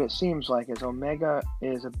least what it seems like, is Omega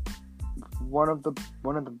is one of the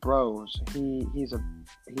bros. He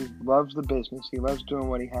loves the business. He loves doing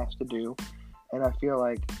what he has to do, and I feel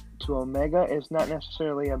like to Omega, it's not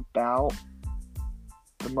necessarily about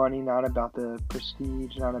the money, not about the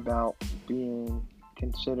prestige, not about being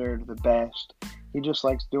considered the best. He just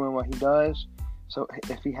likes doing what he does. So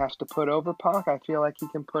if he has to put over Pac, I feel like he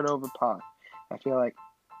can put over Pac. I feel like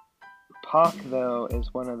Pac, though,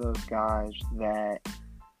 is one of those guys that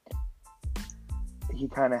he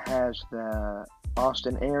kind of has the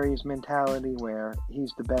Austin Aries mentality where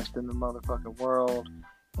he's the best in the motherfucking world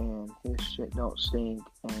and his shit don't stink,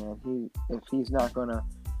 and if he's not gonna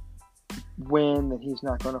win, then he's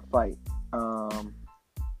not gonna fight.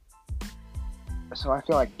 So I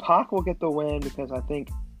feel like Pac will get the win because I think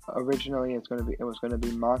originally it was gonna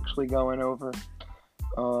be Moxley going over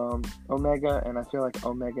Omega, and I feel like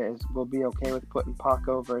Omega will be okay with putting Pac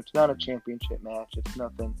over. It's not a championship match. It's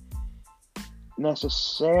nothing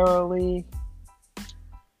necessarily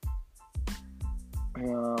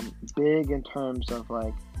big in terms of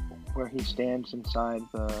like where he stands inside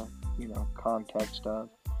the context of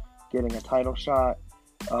getting a title shot.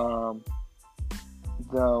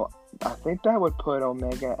 Though I think that would put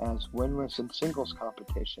Omega as winless in singles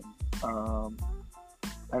competition. I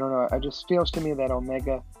don't know. It just feels to me that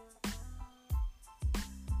Omega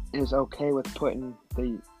is okay with putting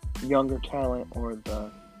the younger talent or the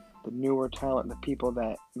newer talent, the people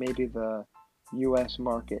that maybe the U.S.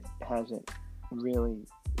 market hasn't really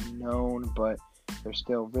known, but they're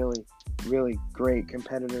still really, really great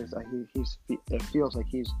competitors. It feels like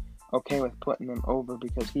he's okay with putting them over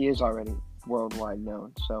because he is already worldwide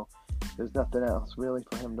known. So there's nothing else really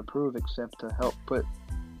for him to prove except to help put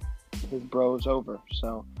his bros over.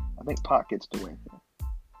 So I think Pac gets the win here.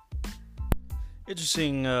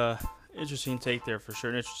 Interesting take there for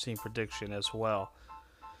sure. An interesting prediction as well.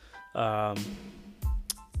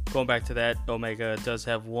 Going back to that, Omega does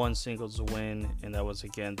have one singles win, and that was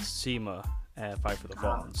against CIMA at Fight for the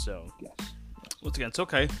Fallen. So yes. Once again, it's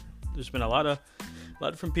okay. There's been a lot of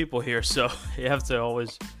different people here, so you have to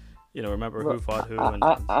always remember who fought who.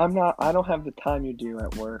 I don't have the time you do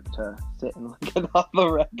at work to sit and look at all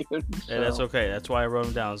the records. So. Hey, that's okay. That's why I wrote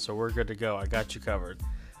them down, so we're good to go. I got you covered.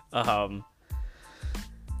 Um,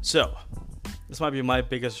 so this might be my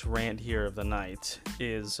biggest rant here of the night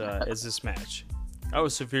is this match. I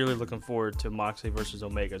was severely looking forward to Moxley versus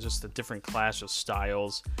Omega, just the different clash of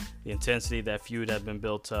styles, the intensity that feud had been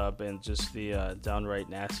built up, and just the downright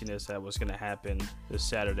nastiness that was going to happen this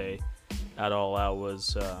Saturday at All Out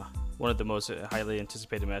was one of the most highly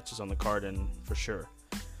anticipated matches on the card, and for sure.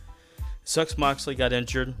 Sucks Moxley got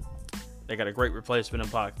injured. They got a great replacement in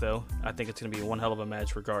Pac, though. I think it's going to be one hell of a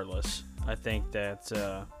match regardless. I think that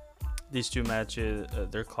these two matches,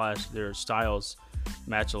 their styles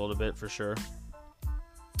match a little bit for sure.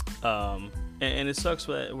 And it sucks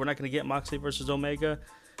that we're not going to get Moxley versus Omega.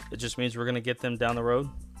 It just means we're going to get them down the road,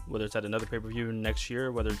 whether it's at another pay-per-view next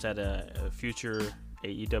year, whether it's at a future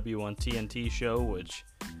AEW on TNT show, which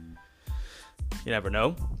you never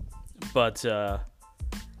know. But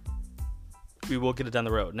we will get it down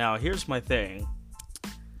the road. Now, here's my thing,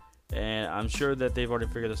 and I'm sure that they've already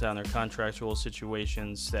figured this out in their contractual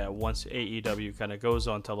situations, that once AEW kind of goes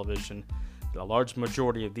on television, the large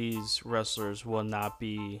majority of these wrestlers will not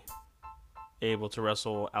be able to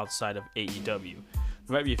wrestle outside of AEW.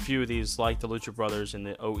 There might be a few of these, like the Lucha Brothers and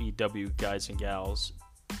the OEW guys and gals,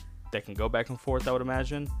 that can go back and forth, I would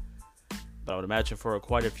imagine. But I would imagine for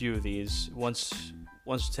quite a few of these, once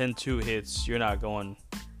 10-2 hits, you're not going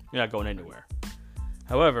anywhere.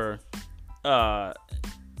 However, how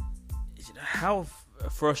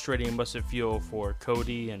frustrating must it feel for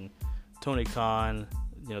Cody and Tony Khan,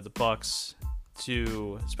 the Bucks,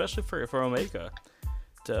 especially for Omega,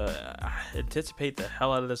 to anticipate the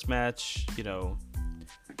hell out of this match,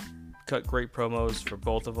 cut great promos for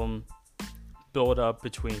both of them, build up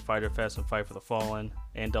between Fyter Fest and Fight for the Fallen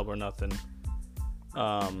and Double or Nothing,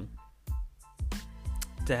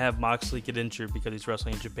 to have Moxley get injured because he's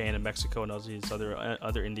wrestling in Japan and Mexico and all these other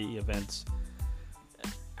indie events.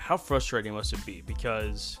 How frustrating must it be?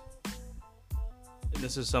 Because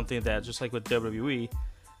this is something that, just like with WWE,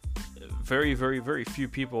 very, very, very few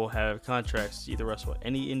people have contracts to either wrestle at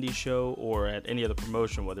any indie show or at any other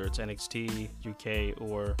promotion, whether it's NXT, UK,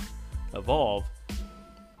 or Evolve.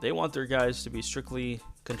 They want their guys to be strictly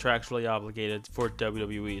contractually obligated for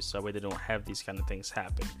WWE, so that way they don't have these kind of things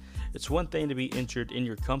happen. It's one thing to be injured in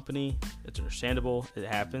your company. It's understandable. It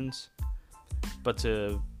happens. But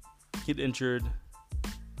to get injured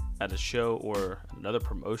at a show or another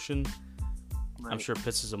promotion, right, I'm sure it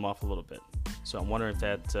pisses them off a little bit. So I'm wondering if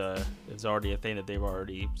that is already a thing that they've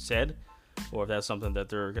already said, or if that's something that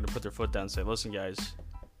they're going to put their foot down and say, listen, guys,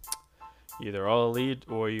 either all elite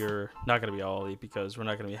or you're not going to be all elite, because we're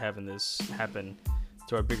not going to be having this happen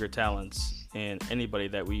to our bigger talents and anybody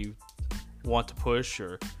that we want to push,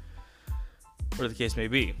 or whatever the case may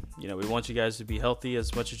be. We want you guys to be healthy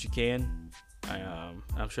as much as you can.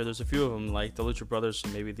 I'm sure there's a few of them, like the Lucha Brothers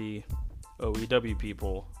and maybe the OEW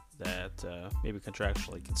people, that maybe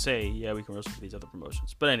contractually can say, yeah, we can wrestle for these other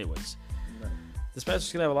promotions. But anyways, right, this match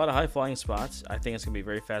is going to have a lot of high-flying spots. I think it's going to be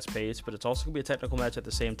very fast-paced, but it's also going to be a technical match at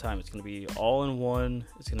the same time. It's going to be all-in-one.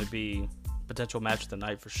 It's going to be a potential match of the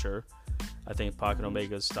night for sure. I think Pac and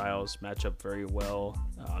Omega's styles match up very well.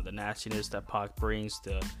 The nastiness that Pac brings,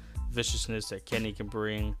 the viciousness that Kenny can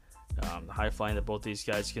bring, the high-flying that both these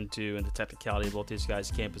guys can do, and the technicality both these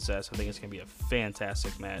guys can possess. I think it's going to be a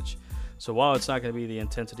fantastic match. So while it's not going to be the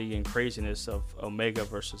intensity and craziness of Omega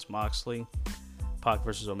versus Moxley, Pac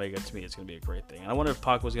versus Omega, to me, it's going to be a great thing. And I wonder if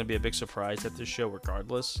Pac was going to be a big surprise at this show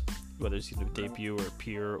regardless, whether it's going to debut or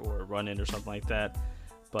appear or a run-in or something like that.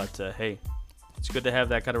 But, hey, it's good to have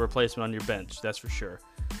that kind of replacement on your bench, that's for sure.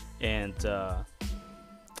 And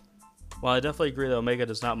while I definitely agree that Omega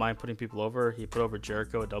does not mind putting people over, he put over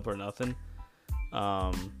Jericho at Double or Nothing.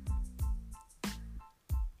 I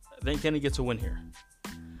think Kenny gets a win here.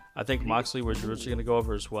 I think Moxley was originally going to go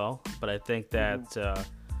over as well, but I think that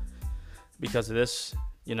because of this,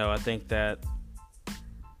 I think that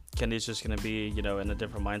Kenny's just going to be, in a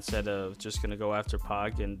different mindset of just going to go after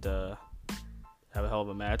Pac and have a hell of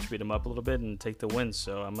a match, beat him up a little bit, and take the win.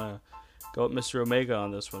 So I'm going to go with Mr. Omega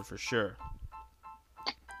on this one for sure.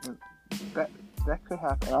 That could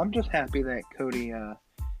happen. I'm just happy that Cody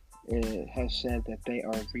has said that they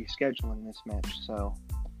are rescheduling this match, so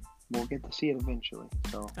we'll get to see it eventually.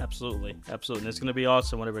 So absolutely. And it's going to be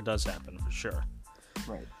awesome whenever it does happen, for sure.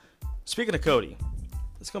 Right. Speaking of Cody,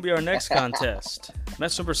 it's going to be our next contest.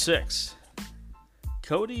 Match number 6.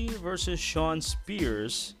 Cody versus Shawn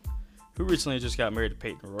Spears, who recently just got married to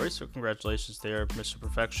Peyton Royce. So congratulations there, Mr.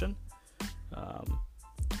 Perfection.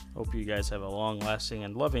 Hope you guys have a long-lasting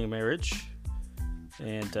and loving marriage.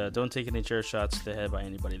 And don't take any chair shots to the head by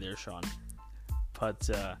anybody there, Shawn. But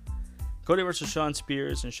Cody versus Shawn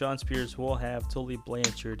Spears, and Shawn Spears will have Tully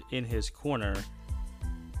Blanchard in his corner.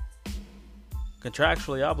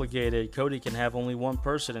 contractually obligated, Cody can have only one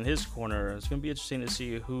person in his corner. It's going to be interesting to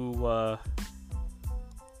see who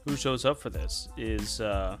shows up for this. It's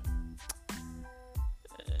going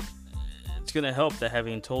to help that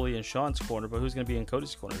having Tully in Sean's corner, but who's going to be in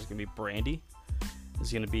Cody's corner? Is it going to be Brandy?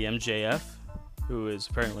 Is it going to be MJF, who is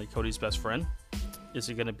apparently Cody's best friend? Is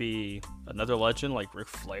it going to be another legend like Ric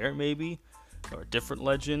Flair, maybe? Or a different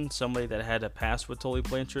legend? Somebody that had a past with Tully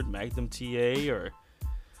Blanchard, Magnum TA, or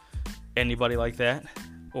anybody like that?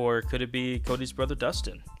 Or could it be Cody's brother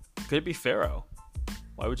Dustin? Could it be Pharaoh?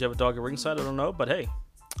 Why would you have a dog at ringside? I don't know, but hey.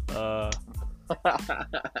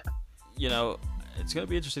 It's going to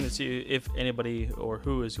be interesting to see if anybody or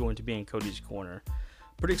who is going to be in Cody's corner.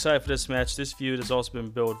 Pretty excited for this match. This feud has also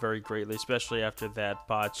been built very greatly, especially after that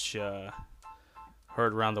botch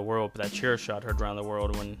heard around the world, that chair shot heard around the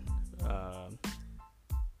world when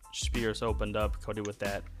Spears opened up Cody with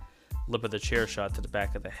that lip of the chair shot to the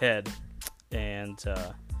back of the head. And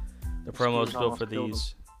the promos built for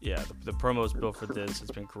these. Yeah, the promos built for this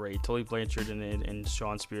has been great. Tully Blanchard and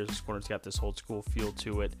Sean Spears' corner's got this old school feel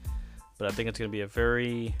to it. But I think it's going to be a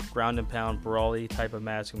very ground and pound, brawly type of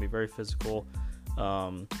match. It's going to be very physical.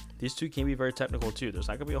 These two can be very technical too. There's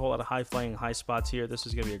not going to be a whole lot of high flying, high spots here. This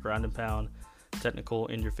is going to be a ground and pound, technical,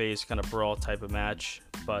 in your face kind of brawl type of match.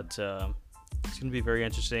 But it's going to be very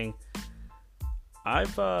interesting.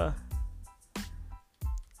 I've got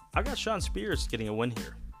Sean Spears getting a win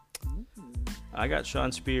here. I got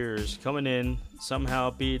Sean Spears coming in,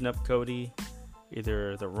 somehow beating up Cody.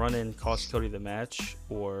 Either the run-in cost Cody the match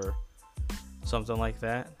or something like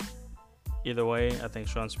that. Either way, I think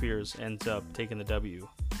Sean Spears ends up taking the W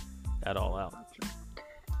at All Out.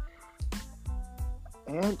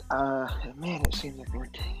 And, man, it seems like we're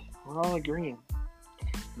all agreeing.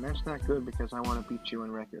 And that's not good because I want to beat you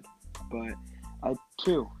in record. But I,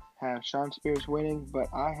 too, have Sean Spears winning, but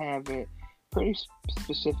I have a pretty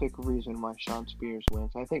specific reason why Sean Spears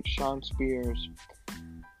wins. I think Sean Spears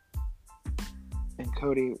and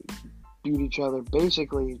Cody beat each other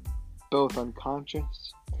basically both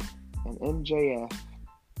unconscious, and MJF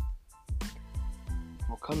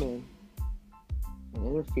will come in and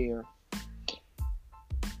interfere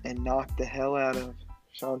and knock the hell out of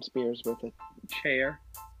Sean Spears with a chair,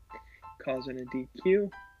 causing a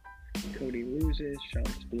DQ. Cody loses. Sean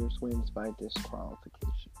Spears wins by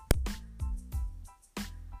disqualification.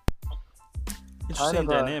 Interesting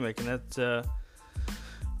dynamic, and that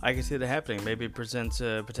I can see that happening. Maybe it presents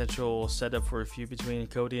a potential setup for a feud between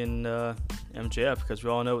Cody and MJF, because we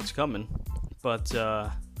all know it's coming. But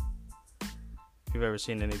if you've ever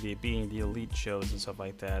seen any of the Being the Elite shows and stuff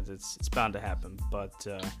like that, it's bound to happen. But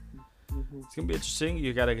it's gonna be interesting.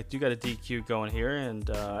 You got a DQ going here, and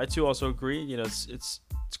I too also agree. You know, it's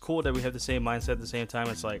cool that we have the same mindset at the same time.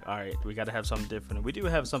 It's like, all right, we got to have something different, and we do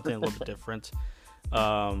have something a little bit different.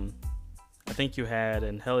 I think you had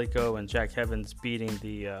Angelico and Jack Evans beating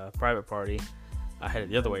the Private Party. I had it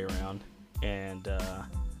the other way around, and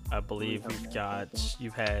I believe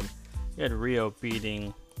you had Rio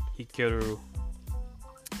beating Hikaru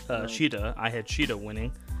Shida. I had Shida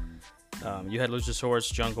winning. You had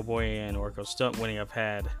Luchasaurus, Jungle Boy, and Orko Stunt winning. I've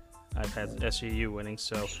had SCU winning.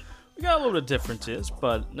 So we got a little bit of differences,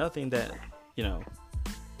 but nothing that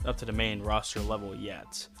up to the main roster level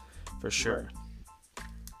yet, for sure.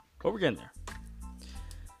 But we're getting there.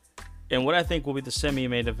 And what I think will be the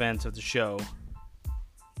semi-main event of the show,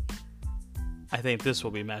 I think this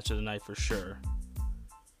will be match of the night for sure.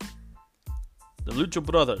 The Lucha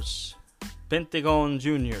Brothers, Pentagon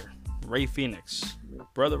Jr., Rey Fenix,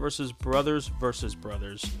 brother versus brothers versus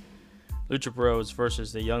brothers, Lucha Bros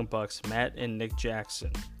versus the Young Bucks, Matt and Nick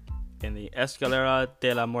Jackson, in the Escalera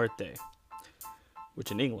de la Muerte,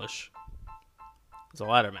 which in English is a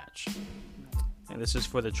ladder match. And this is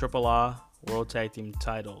for the AAA World Tag Team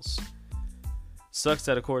titles. Sucks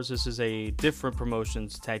that, of course, this is a different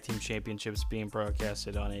promotion's Tag Team Championships being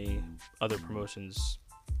broadcasted on a other promotion's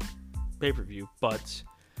pay-per-view, but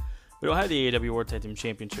we don't have the AEW World Tag Team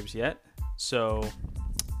Championships yet, so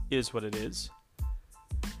it is what it is.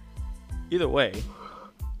 Either way,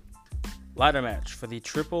 ladder match for the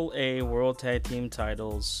AAA World Tag Team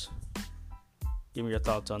titles. Give me your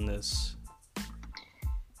thoughts on this.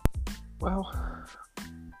 Well,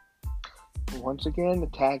 once again, the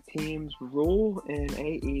tag teams rule in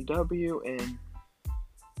AEW, and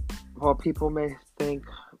while people may think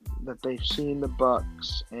that they've seen the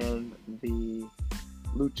Bucks and the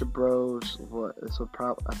Lucha Bros,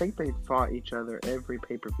 I think they fought each other every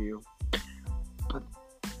pay-per-view, but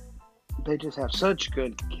they just have such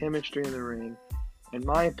good chemistry in the ring. In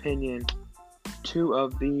my opinion, two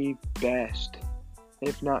of the best,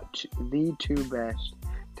 if not the two best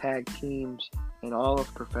tag teams in all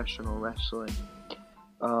of professional wrestling.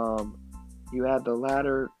 You add the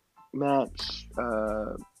ladder match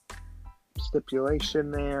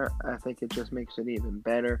stipulation there. I think it just makes it even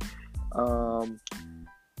better. The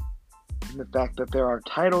fact that there are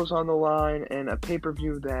titles on the line and a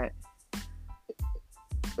pay-per-view that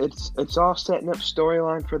it's all setting up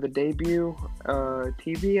storyline for the debut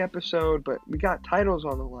TV episode, but we got titles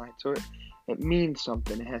on the line, so it means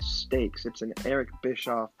something. It has stakes. It's an Eric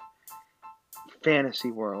Bischoff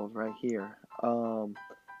fantasy world right here.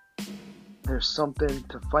 There's something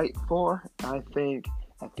to fight for. I think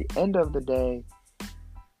at the end of the day,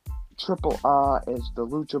 Triple A is the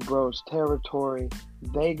Lucha Bros territory.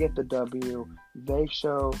 They get the W. They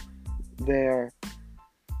show their...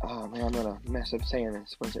 Oh man, I'm gonna mess up saying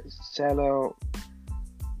this. Was it Celo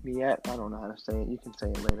Miet? I don't know how to say it. You can say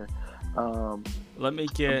it later. Let me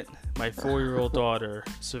get my 4-year-old daughter,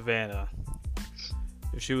 Savannah.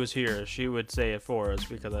 If she was here, she would say it for us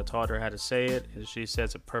because I taught her how to say it, and she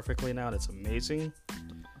says it perfectly now, and it's amazing.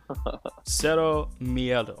 Cero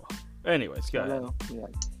Miedo. Anyways, go ahead. Yeah.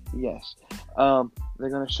 Yes. They're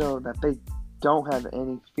going to show that they don't have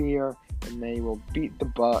any fear, and they will beat the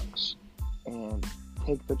Bucks and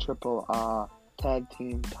take the Triple A tag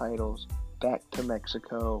team titles back to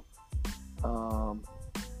Mexico.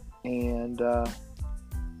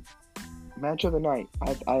 Match of the night.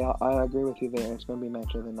 I agree with you there. It's going to be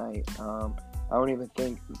match of the night. I don't even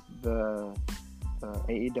think the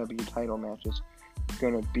AEW title match is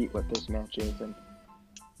going to beat what this match is. And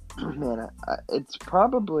man, it's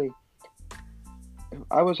probably...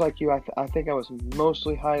 I was like you. I think I was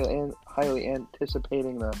mostly highly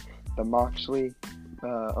anticipating the Moxley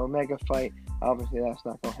Omega fight. Obviously, that's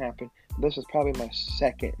not going to happen. This is probably my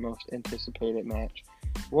second most anticipated match.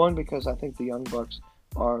 One, because I think the Young Bucks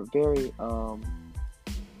are very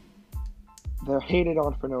they're hated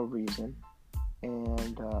on for no reason,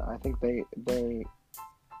 and I think they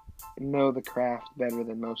know the craft better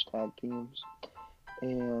than most tag teams.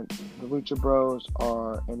 And the Lucha Bros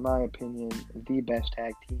are, in my opinion, the best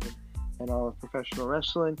tag team in all of professional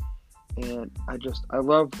wrestling. And I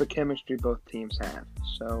love the chemistry both teams have.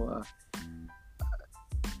 So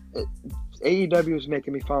AEW is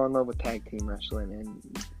making me fall in love with tag team wrestling,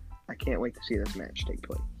 and I can't wait to see this match take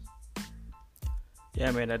place. Yeah,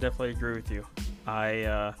 man, I definitely agree with you.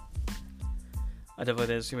 I definitely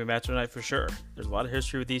think it's going to be a match of the night for sure. There's a lot of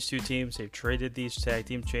history with these two teams. They've traded these tag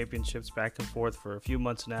team championships back and forth for a few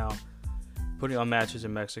months now, putting on matches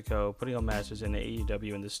in Mexico, putting on matches in the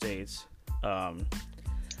AEW in the States. I'm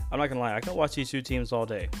not going to lie. I can watch these two teams all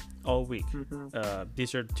day, all week. Mm-hmm.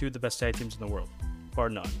 These are two of the best tag teams in the world, bar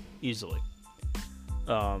none, easily.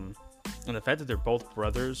 And the fact that they're both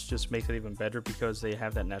brothers just makes it even better because they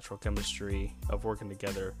have that natural chemistry of working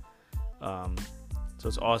together. So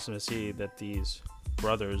it's awesome to see that these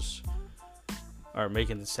brothers are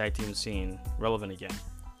making this tag team scene relevant again.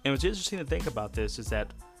 And what's interesting to think about this is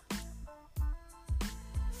that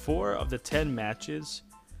 4 of the 10 matches,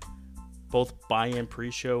 both buy-in,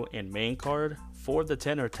 pre-show, and main card, 4 of the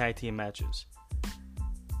 10 are tag team matches.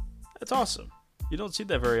 That's awesome. You don't see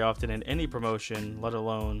that very often in any promotion, let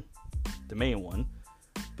alone the main one.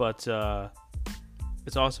 But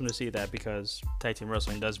it's awesome to see that because tag team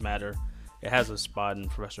wrestling does matter. It has a spot in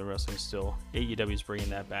professional wrestling still. AEW is bringing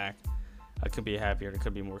that back. I couldn't be happier and I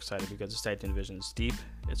couldn't be more excited because the tag team division is deep.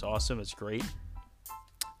 It's awesome. It's great.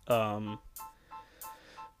 There's going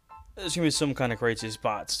to be some kind of crazy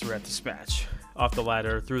spots throughout this match. Off the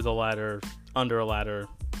ladder, through the ladder, under a ladder.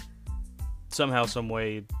 Somehow, some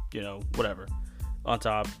way, whatever. On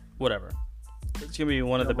top, whatever. It's going to be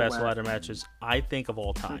one of the best ladder matches, I think, of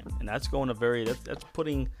all time. And that's going to that's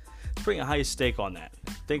putting a high stake on that.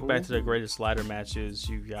 Think back to the greatest ladder matches.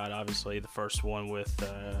 You've got, obviously, the first one with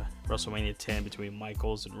WrestleMania 10 between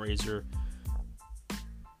Michaels and Razor.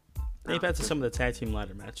 Think back to some of the tag team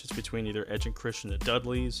ladder matches between either Edge and Christian and the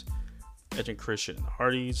Dudleys, Edge and Christian and the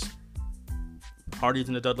Hardys, Hardys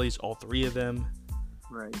and the Dudleys, all 3 of them.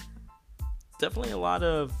 Right. Definitely a lot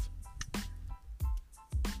of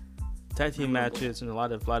tag team matches and a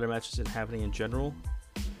lot of ladder matches that are happening in general.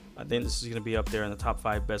 I think this is going to be up there in the top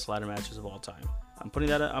 5 best ladder matches of all time. I'm putting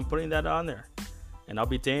that on there, and I'll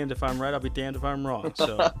be damned if I'm right. I'll be damned if I'm wrong.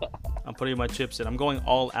 So I'm putting my chips in. I'm going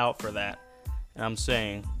all out for that, and I'm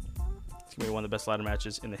saying it's going to be one of the best ladder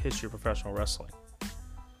matches in the history of professional wrestling.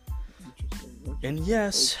 And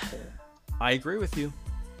yes, I agree with you.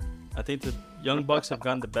 I think the Young Bucks have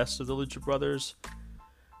gotten the best of the Lucha Brothers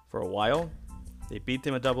for a while. They beat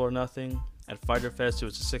them at Double or Nothing. At Fyter Fest, it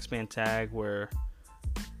was a 6-man tag where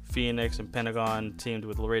Phoenix and Pentagon teamed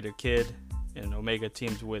with Laredo Kid, and Omega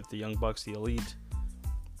teamed with the Young Bucks, the Elite.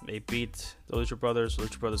 They beat the Lucha Brothers. The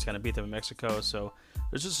Lucha Brothers kind of beat them in Mexico. So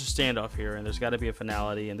there's just a standoff here, and there's got to be a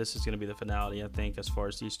finality. And this is going to be the finality, I think, as far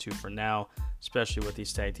as these two for now, especially with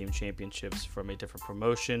these tag team championships from a different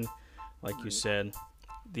promotion. Like you said,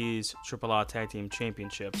 these AAA tag team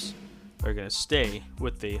championships are going to stay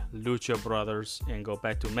with the Lucha Brothers and go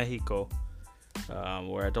back to Mexico,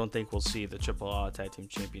 where I don't think we'll see the AAA tag team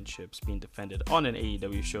championships being defended on an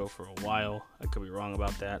AEW show for a while. I could be wrong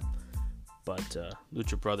about that. But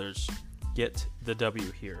Lucha Brothers get the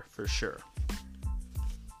W here for sure.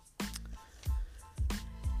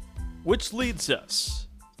 Which leads us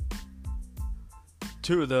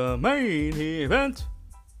to the main event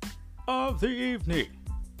of the evening.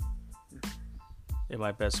 In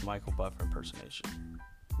my best Michael Buffer impersonation.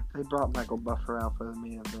 If they brought Michael Buffer out for the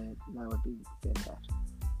main event, that would be fantastic.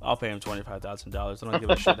 I'll pay him $25,000. I don't give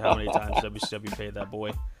a shit how many times WCW paid that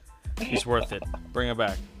boy. He's worth it. Bring him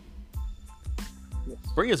back. Yes.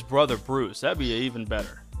 Bring his brother Bruce. That'd be even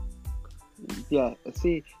better. Yeah,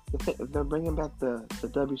 see, they're bringing back the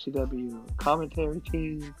WCW commentary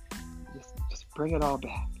team. Just bring it all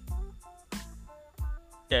back.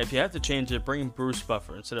 Yeah, if you have to change it, bring Bruce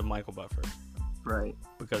Buffer instead of Michael Buffer. Right.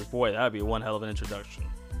 Because, boy, that'd be one hell of an introduction.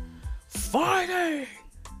 Fighting!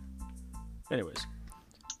 Anyways.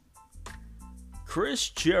 Chris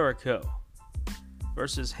Jericho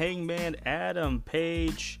versus Hangman Adam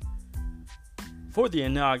Page for the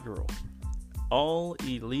inaugural All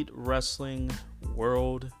Elite Wrestling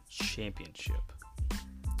World Championship.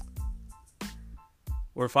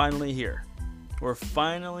 We're finally here. We're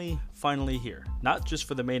finally here. Not just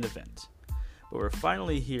for the main event, but we're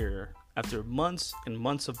finally here after months and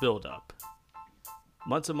months of build-up.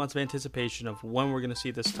 Months and months of anticipation of when we're going to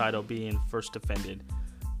see this title being first defended,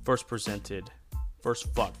 first presented,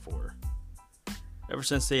 first fought for. Ever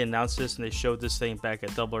since they announced this and they showed this thing back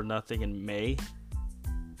at Double or Nothing in May,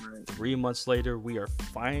 3 months later, we are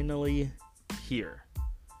finally here.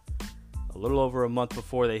 A little over a month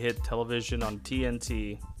before they hit television on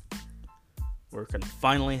TNT, we're going to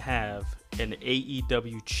finally have an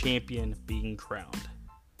AEW champion being crowned.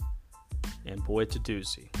 And boy, it's a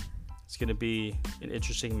doozy. It's going to be an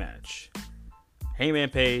interesting match. Hangman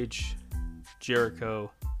Page,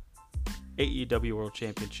 Jericho, AEW World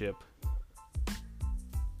Championship.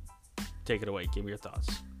 Take it away. Give me your thoughts.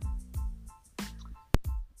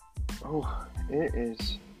 It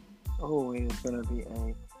is going to be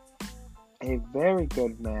a very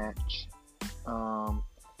good match.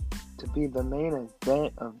 To be the main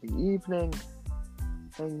event of the evening,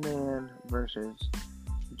 Hangman versus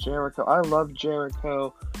Jericho. I love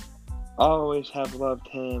Jericho. I always have loved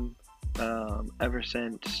him ever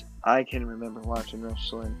since I can remember watching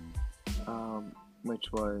wrestling,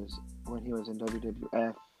 which was when he was in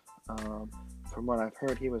WWF. From what I've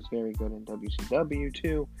heard, he was very good in WCW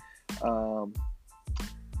too.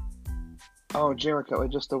 Jericho,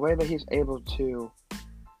 just the way that he's able to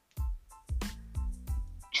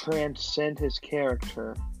transcend his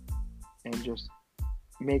character and just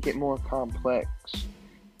make it more complex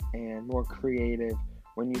and more creative.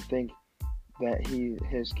 When you think that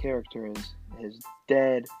his character is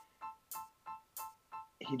dead,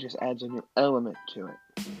 he just adds a new element to it.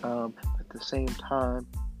 At the same time,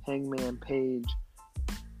 Hangman Page,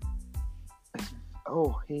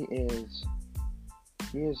 he is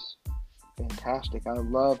fantastic. I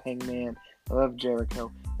love Hangman. I love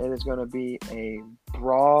Jericho. It is going to be a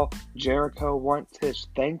brawl. Jericho wants his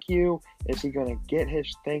thank you. Is he going to get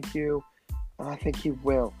his thank you? I think he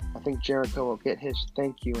will. I think Jericho will get his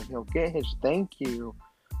thank you, and he'll get his thank you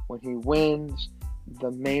when he wins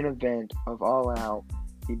the main event of All Out.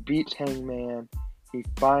 He beats Hangman. He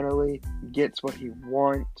finally gets what he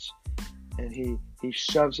wants, and he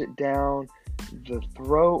shoves it down the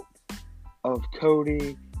throat of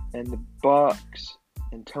Cody and the Bucks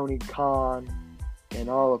and Tony Khan and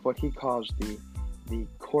all of what he calls the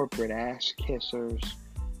corporate ass kissers,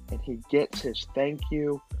 and he gets his thank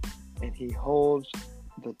you, and he holds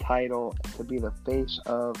the title to be the face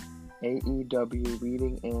of AEW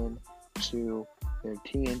leading into their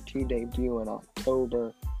TNT debut in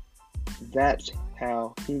October. That's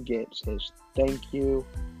how he gets his thank you.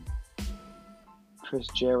 Chris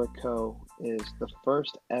Jericho is the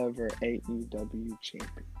first ever AEW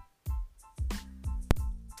champion.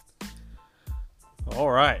 All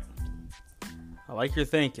right. I like your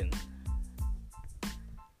thinking.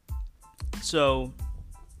 So,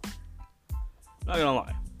 not gonna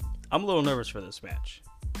lie, I'm a little nervous for this match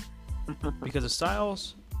because the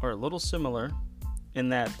styles are a little similar in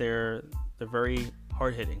that they're very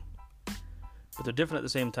hard hitting, but they're different at the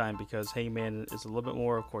same time because Hangman is a little bit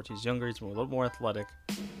more, of course, he's younger, he's a little more athletic,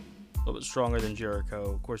 little bit stronger than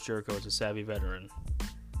Jericho. Of course, Jericho is a savvy veteran.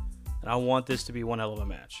 And I want this to be one hell of a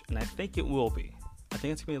match. And I think it will be. I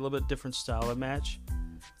think it's going to be a little bit different style of match.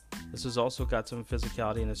 This has also got some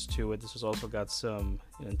physicality to it. This has also got some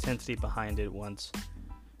intensity behind it once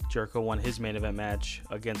Jericho won his main event match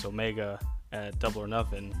against Omega at Double or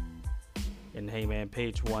Nothing. And Hangman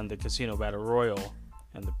Page won the Casino Battle Royal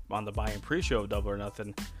on the buy-in pre-show of Double or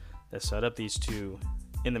Nothing that set up these two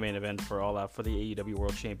in the main event for All Out for the AEW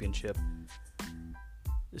World Championship.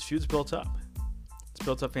 This feud's built up. It's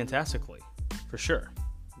built up fantastically, for sure.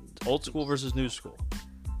 It's old school versus new school.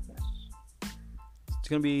 It's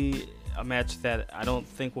going to be a match that I don't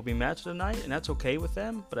think will be match of the night, and that's okay with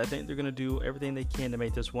them, but I think they're going to do everything they can to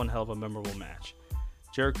make this one hell of a memorable match.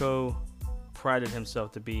 Jericho prided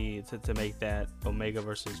himself to make that Omega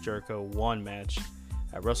versus Jericho 1 match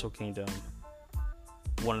at Wrestle Kingdom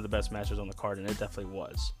one of the best matches on the card, and it definitely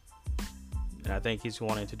was. And I think he's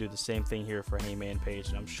wanting to do the same thing here for Hangman Page,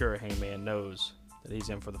 and I'm sure Hangman knows that he's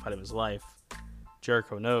in for the fight of his life.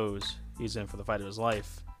 Jericho knows he's in for the fight of his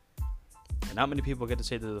life. And not many people get to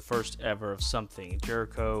say they're the first ever of something.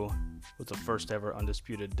 Jericho was the first ever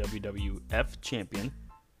undisputed WWF champion.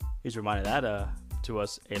 He's reminded that to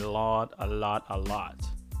us a lot.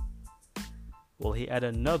 Will he add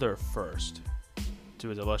another first to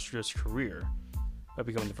his illustrious career by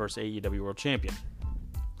becoming the first AEW World Champion?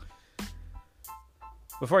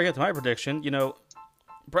 Before I get to my prediction,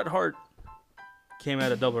 Bret Hart came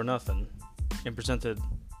out of Double or Nothing and presented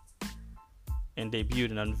and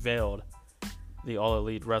debuted and unveiled the All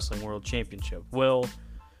Elite Wrestling World Championship. Will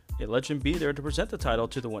a legend be there to present the title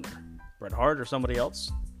to the winner? Bret Hart or somebody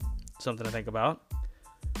else? Something to think about.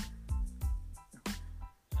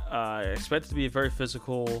 I expect it to be a very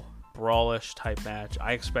physical, brawlish type match.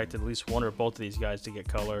 I expect at least one or both of these guys to get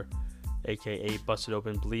color, aka busted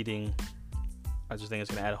open, bleeding. I just think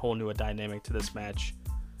it's going to add a whole new dynamic to this match.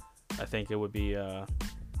 I think it would be,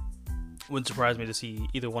 wouldn't surprise me to see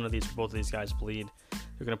either one of these or both of these guys bleed.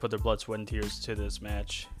 They're going to put their blood, sweat, and tears to this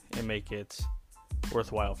match and make it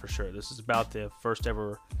worthwhile for sure. This is about the first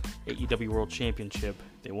ever AEW World Championship.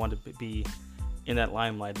 They want to be in that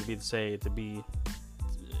limelight, to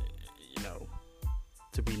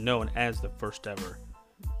be known as the first ever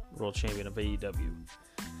World Champion of AEW.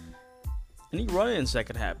 Any run-ins that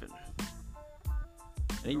could happen.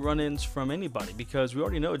 Any run-ins from anybody, because we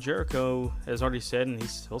already know Jericho has already said, and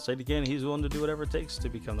he'll say it again, he's willing to do whatever it takes to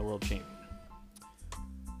become the world champion.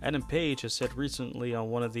 Adam Page has said recently on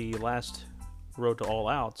one of the last Road to All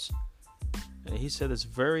Outs, and he said this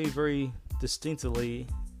very, very distinctly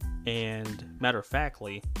and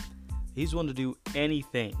matter-of-factly, he's willing to do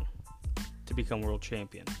anything to become world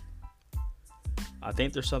champion. I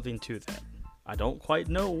think there's something to that. I don't quite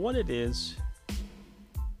know what it is,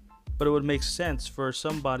 but it would make sense for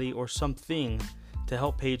somebody or something to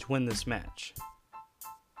help Page win this match.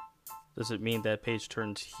 Does it mean that Page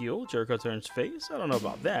turns heel, Jericho turns face? I don't know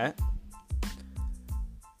about that.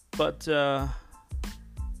 But,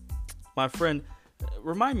 my friend,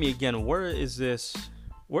 remind me again, where is this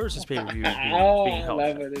pay-per-view being held I love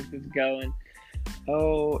at? where this is going.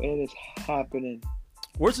 Oh, it is happening.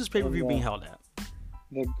 Where's this pay-per-view being held at?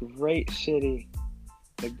 The great city,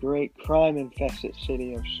 the great crime-infested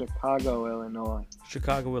city of Chicago, Illinois.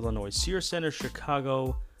 Chicago, Illinois. Sears Center,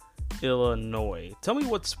 Chicago, Illinois. Tell me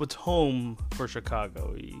what's home for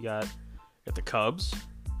Chicago. You got the Cubs.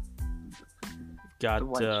 You've got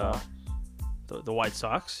the White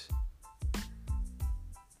Sox.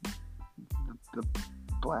 The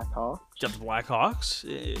Blackhawks. You got the Blackhawks.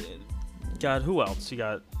 Got who else? You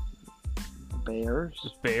got The Bears.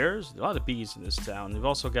 the Bears. A lot of B's in this town. You've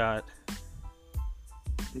also got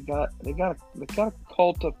They got a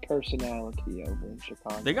cult of personality over in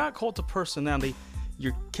Chicago. They got cult of personality.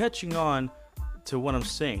 You're catching on to what I'm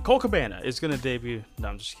saying. Colt Cabana is going to debut. No,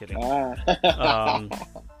 I'm just kidding. Colt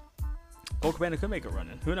Cabana could make a run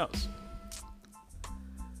in. Who knows?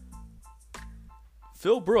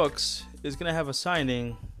 Phil Brooks is going to have a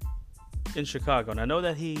signing in Chicago. And I know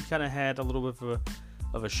that he kind of had a little bit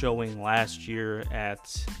of a showing last year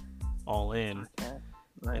at All In.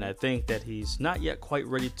 Right. And I think that he's not yet quite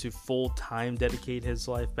ready to full-time dedicate his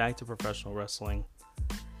life back to professional wrestling.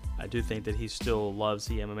 I do think that he still loves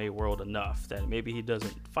the MMA world enough that maybe he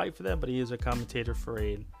doesn't fight for them, but he is a commentator for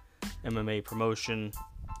a MMA promotion.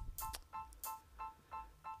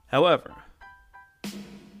 However,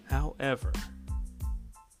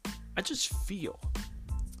 I just feel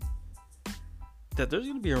that there's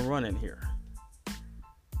going to be a run in here.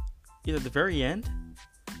 Either at the very end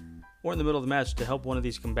or in the middle of the match to help one of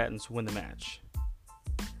these combatants win the match.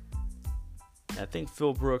 And I think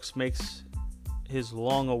Phil Brooks makes his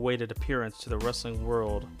long-awaited appearance to the wrestling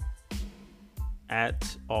world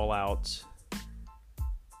at All Out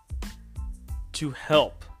to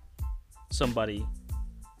help somebody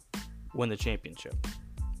win the championship.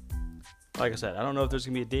 Like I said, I don't know if there's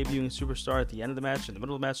going to be a debuting superstar at the end of the match, in the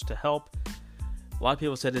middle of the match to help. A lot of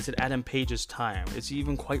people said, is it Adam Page's time? Is he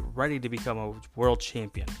even quite ready to become a world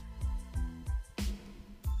champion?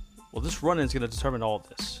 Well, this run-in is going to determine all of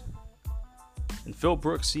this. And Phil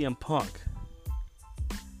Brooks, CM Punk,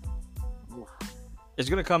 is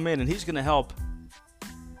going to come in and he's going to help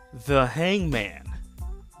the Hangman,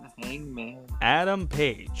 Adam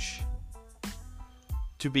Page,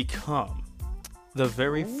 to become the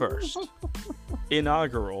very first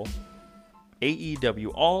inaugural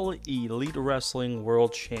AEW All Elite Wrestling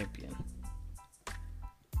World Champion.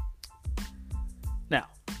 Now,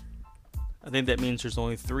 I think that means there's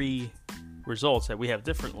only 3 results that we have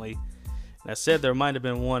differently. And I said there might have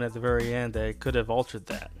been one at the very end that could have altered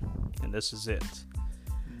that. And this is it.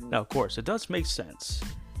 Now, of course, it does make sense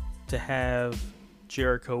to have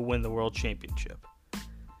Jericho win the World Championship.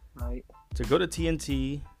 Right. To go to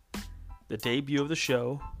TNT, the debut of the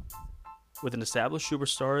show, with an established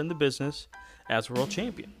superstar in the business as World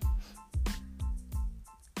Champion.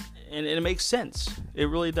 And it makes sense. It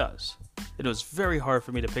really does. It was very hard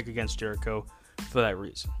for me to pick against Jericho for that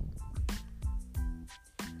reason.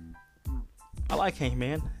 I like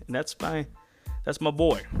Hangman, and that's my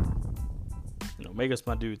boy. And Omega's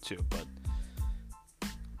my dude too, but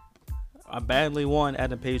I badly want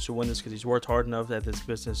Adam Page to win this because he's worked hard enough at this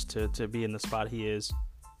business to be in the spot he is.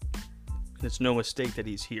 And it's no mistake that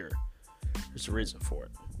he's here. There's a reason for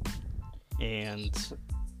it. And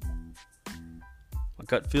my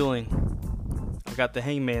gut feeling, I've got the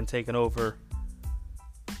Hangman taking over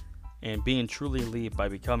and being truly elite by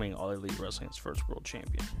becoming All Elite Wrestling's first world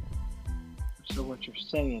champion. So what you're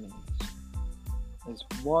saying is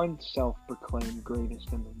one self-proclaimed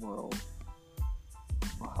greatest in the world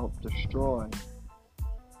will help destroy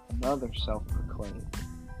another self-proclaimed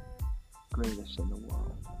greatest in the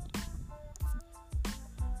world.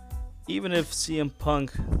 Even if CM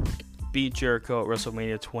Punk beat Jericho at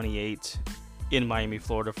WrestleMania 28 in Miami,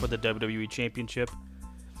 Florida for the WWE Championship,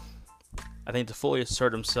 I think to fully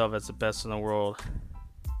assert himself as the best in the world,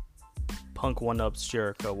 Punk one-ups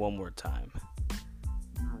Jericho one more time.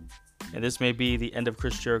 And this may be the end of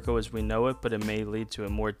Chris Jericho as we know it, but it may lead to a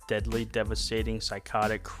more deadly, devastating,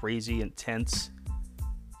 psychotic, crazy, intense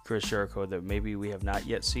Chris Jericho that maybe we have not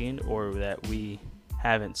yet seen, or that we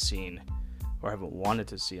haven't seen or haven't wanted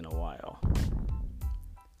to see in a while.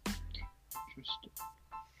 Interesting.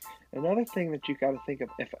 Another thing that you got to think of,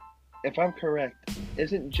 if I'm correct,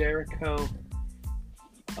 isn't Jericho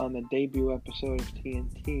on the debut episode of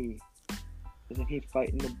TNT? Isn't he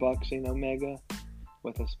fighting the Bucks and Omega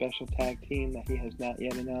with a special tag team that he has not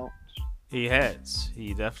yet announced? He has.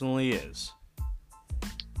 He definitely is.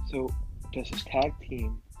 So, does his tag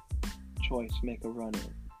team choice make a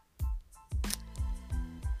run-in?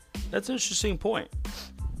 That's an interesting point.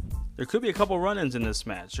 There could be a couple run-ins in this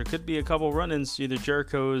match. There could be a couple run-ins. Either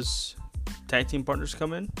Jericho's tag team partners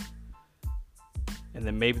come in, and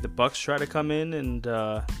then maybe the Bucks try to come in and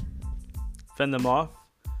fend them off.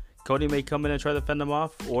 Cody may come in and try to fend them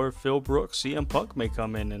off, or Phil Brooks, CM Punk may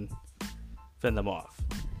come in and fend them off.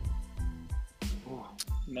 Oh,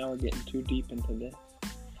 now we're getting too deep into this.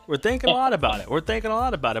 We're thinking a lot about it.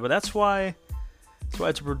 But that's why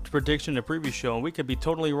it's a prediction in a previous show, and we could be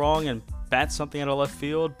totally wrong and bat something out of left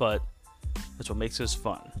field, but that's what makes this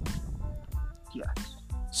fun. Yes.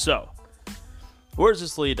 So, where does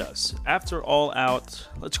this lead us? After All Out,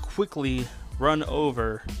 let's quickly run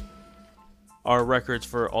over our records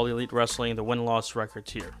for All Elite Wrestling, the win-loss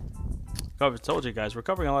records here. I've told you guys, we're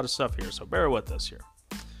covering a lot of stuff here, so bear with us here.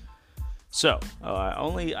 So,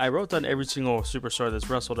 I wrote down every single superstar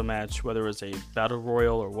that's wrestled a match, whether it's a battle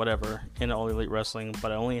royal or whatever, in All Elite Wrestling,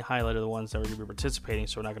 but I only highlighted the ones that were going to be participating,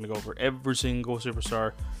 so we're not going to go over every single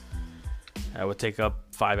superstar. That would take up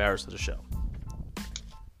 5 hours of the show.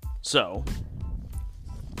 So,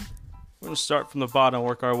 we're going to start from the bottom and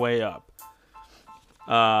work our way up.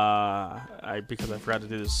 Because I forgot to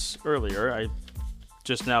do this earlier, I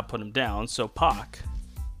just now put him down. So Pac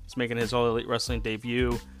is making his All Elite Wrestling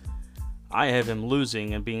debut. I have him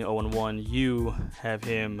losing and being 0-1. You have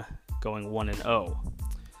him going 1-0.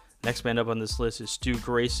 Next man up on this list is Stu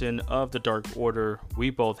Grayson of the Dark Order. We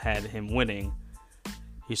both had him winning.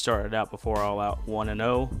 He started out before All Out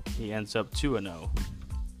 1-0. He ends up 2-0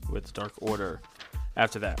 with the Dark Order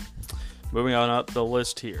after that. Moving on up the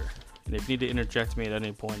list here. And if you need to interject me at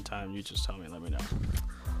any point in time, you just tell me and let me know.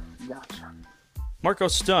 Gotcha. Marco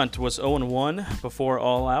Stunt was 0-1 before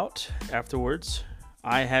All Out. Afterwards,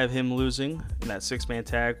 I have him losing in that six-man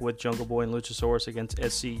tag with Jungle Boy and Luchasaurus against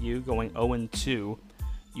SCU, going 0-2.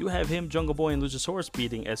 You have him, Jungle Boy, and Luchasaurus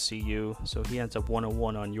beating SCU, so he ends up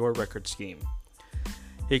 1-1 on your record scheme.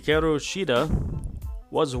 Hikaru Shida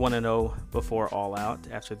was 1-0 before All Out.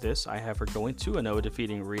 After this, I have her going 2-0,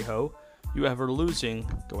 defeating Riho. You have her losing,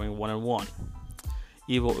 going 1-1.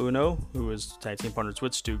 Evil Uno, who is tag team partners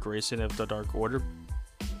with Stu Grayson of the Dark Order,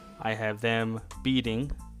 I have them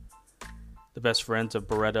beating the best friends of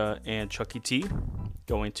Beretta and Chucky T,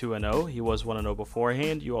 going 2-0. He was 1-0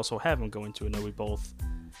 beforehand. You also have him going 2-0. We both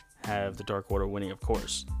have the Dark Order winning, of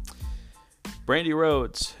course. Brandy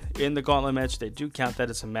Rhodes in the gauntlet match, they do count that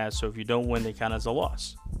as a match, so if you don't win, they count as a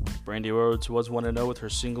loss. Brandy Rhodes was 1-0 with her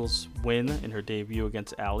singles win in her debut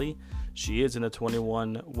against Allie. She is in the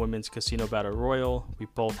 21 Women's Casino Battle Royal. We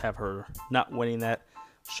both have her not winning that.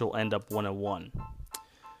 She'll end up 1-1.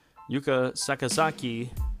 Yuka Sakazaki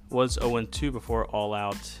was 0-2 before All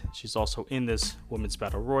Out. She's also in this Women's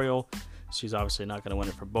Battle Royal. She's obviously not going to win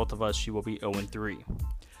it for both of us. She will be 0-3.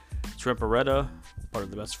 Trent Beretta, part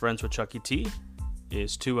of the best friends with Chucky T,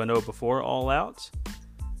 is 2-0 before All Out.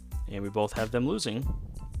 And we both have them losing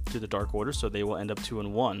to the Dark Order, so they will end up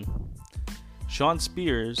 2-1. Shawn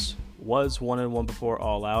Spears was 1-1 before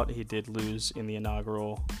All Out. He did lose in the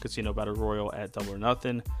inaugural Casino Battle Royal at Double or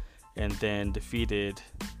Nothing, and then defeated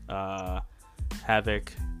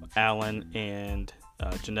Havoc, Allen, and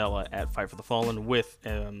Janela at Fight for the Fallen with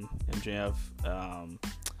MJF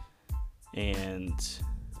and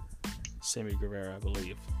Sammy Guevara, I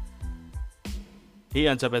believe. He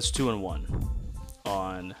ends up as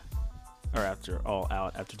 2-1 after All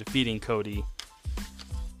Out, after defeating Cody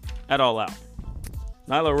at All Out.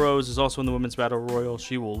 Nyla Rose is also in the Women's Battle Royal.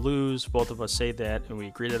 She will lose. Both of us say that, and we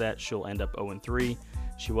agree to that. She'll end up 0-3.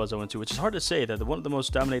 She was 0-2, which is hard to say that one of the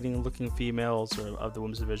most dominating looking females of the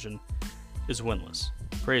women's division is winless.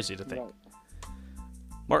 Crazy to think. Right.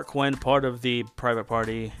 Mark Quinn, part of the Private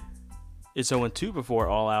Party, is 0-2 before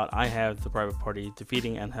All Out. I have the Private Party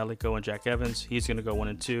defeating Angelico and Jack Evans. He's going to go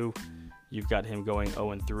 1-2. You've got him going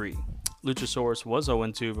 0-3. Luchasaurus was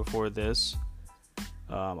 0-2 before this.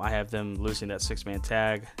 I have them losing that six-man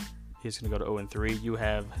tag. He's going to go to 0-3. You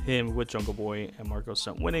have him with Jungle Boy and Marco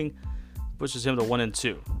Stunt winning, pushes him to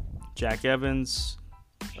 1-2. Jack Evans,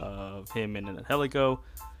 him and Angelico,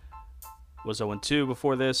 was 0-2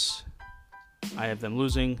 before this. I have them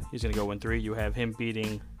losing. He's going to go 1-3. You have him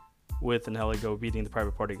beating with Angelico, beating the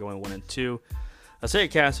Private Party, going 1-2. Isaiah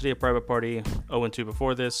Cassidy, a Private Party, 0-2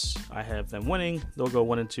 before this. I have them winning. They'll go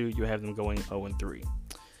 1-2. You have them going 0-3.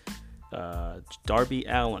 Darby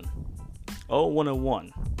Allin,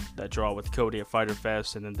 0-1-1. That draw with Cody at Fyter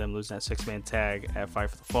Fest, and then them losing that six-man tag at Fight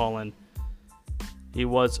for the Fallen. He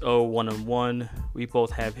was 0-1-1. We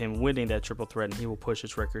both have him winning that triple threat, and he will push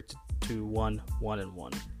his record to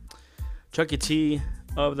 1-1-1. Chucky T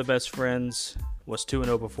of the Best Friends was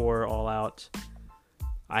 2-0 before All Out.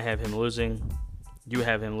 I have him losing. You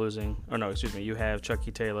have him losing. Oh, no, excuse me. You have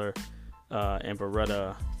Chucky Taylor and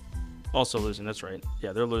Beretta also losing. That's right.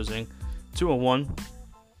 Yeah, they're losing. 2-1.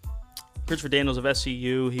 Christopher Daniels of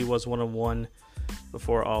SCU. He was 1-1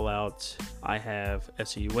 before All Out. I have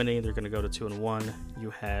SCU winning. They're going to go to 2-1.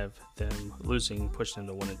 You have them losing, pushing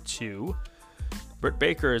them to 1-2. Britt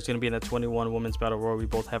Baker is going to be in the 21 Women's Battle Royal. We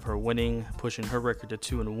both have her winning, pushing her record to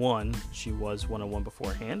 2-1. She was 1-1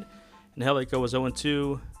 beforehand. And Angelico was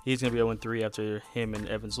 0-2. He's going to be 0-3 after him and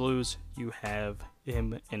Evans lose. You have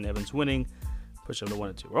him and Evans winning, push him to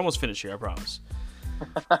 1-2. We're almost finished here, I promise.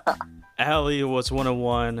 Allie was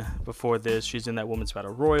 1-1 before this. She's in that Women's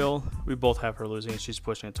Battle Royal. We both have her losing, and she's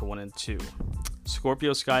pushing it to 1-2.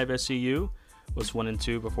 Scorpio Sky of SCU was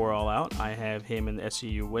 1-2 before All Out. I have him and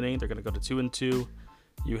SCU winning. They're going to go to 2-2.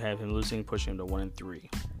 You have him losing, pushing him to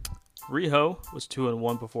 1-3. Riho was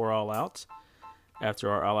 2-1 before All Out. After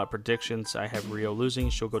our All Out predictions, I have Rio losing.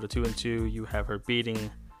 She'll go to 2-2. You have her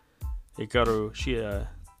beating Hikaru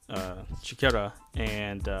Shikara,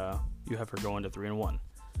 and you have her going to 3-1.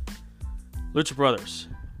 Lucha Brothers,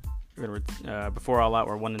 before All Out,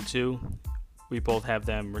 we're 1-2. We both have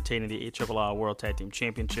them retaining the AAA World Tag Team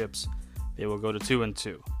Championships. They will go to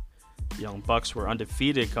 2-2. Young Bucks were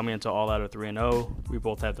undefeated coming into All Out at 3-0. We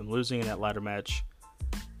both have them losing in that ladder match,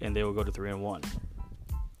 and they will go to 3-1.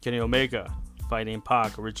 Kenny Omega fighting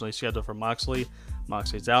Pac, originally scheduled for Moxley.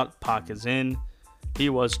 Moxley's out. Pac is in. He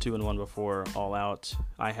was 2-1 before All Out.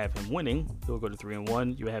 I have him winning. He'll go to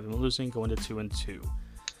 3-1. You have him losing, going to 2-2.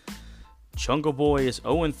 Jungle Boy is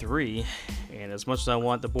 0-3, and as much as I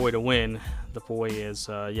want the boy to win, the boy is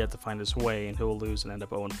yet to find his way, and he'll lose and end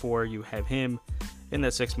up 0-4. You have him in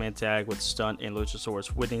that 6-man tag with Stunt and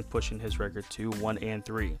Luchasaurus winning, pushing his record to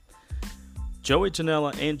 1-3. Joey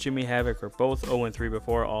Janela and Jimmy Havoc are both 0-3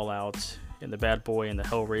 before All Out, and the Bad Boy and the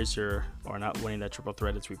Hellraiser are not winning that triple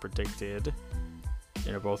threat as we predicted.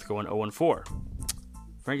 They're both going 0-4.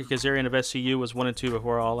 Frankie Kazarian of SCU was 1-2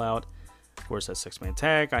 before All Out. Of course, that 6-man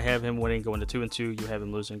tag. I have him winning, going to 2-2. You have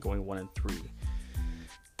him losing, going 1-3.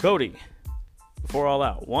 Cody, before All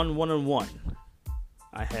Out, 1-1-1.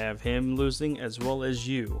 I have him losing as well as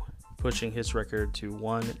you, pushing his record to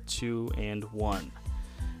 1-2-1.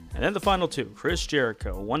 And then the final two, Chris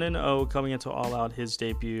Jericho, 1-0 coming into All Out, his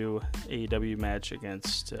debut AEW match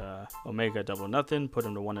against Omega Double or Nothing, put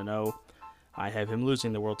him to 1-0. I have him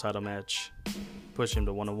losing the world title match, push him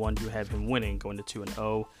to 1-1. You have him winning, going to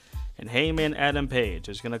 2-0. And Heyman Adam Page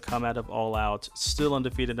is going to come out of All Out, still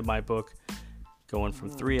undefeated in my book, going from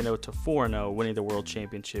 3-0 to 4-0, winning the world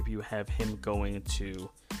championship. You have him going to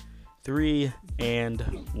 3-1.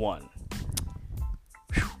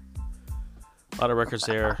 Whew. A lot of records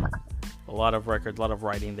there, a lot of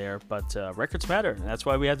writing there, but records matter, and that's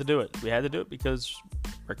why we had to do it. We had to do it because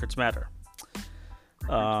records matter.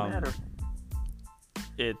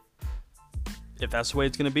 If that's the way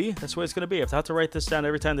it's going to be, that's the way it's going to be. If I have to write this down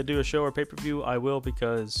every time they do a show or pay-per-view, I will,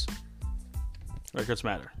 because records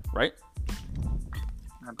matter, right?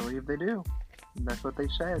 I believe they do. That's what they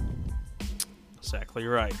said. Exactly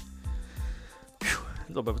right. Whew. A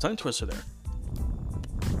little bit of a tongue twister there.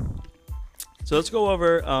 So let's go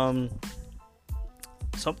over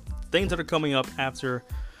some things that are coming up after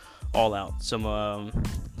All Out. Some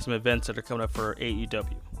events that are coming up for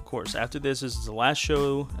AEW. Of course, after this is the last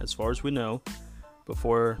show, as far as we know,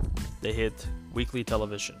 before they hit weekly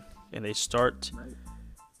television. And they start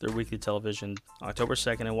their weekly television October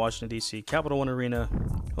 2nd in Washington, D.C. Capital One Arena,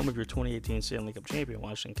 home of your 2018 Stanley Cup champion,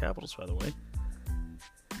 Washington Capitals, by the way.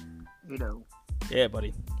 You know. Yeah,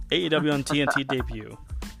 buddy. AEW on TNT debut.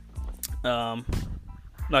 I'm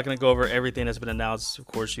not going to go over everything that's been announced. Of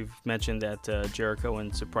course, you've mentioned that Jericho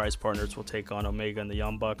and Surprise Partners will take on Omega and the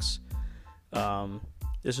Young Bucks.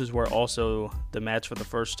 This is where also the match for the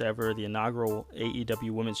first ever, the inaugural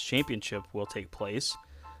AEW Women's Championship, will take place.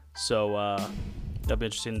 So that'll be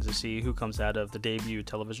interesting to see who comes out of the debut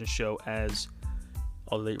television show as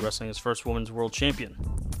All Elite Wrestling's first women's world champion.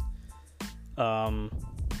 From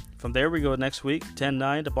there, we go next week,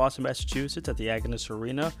 10-9 to Boston, Massachusetts at the Agnes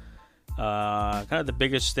Arena. Kind of the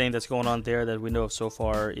biggest thing that's going on there that we know of so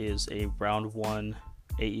far is a round 1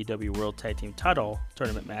 AEW World Tag Team Title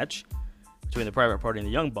tournament match between the Private Party and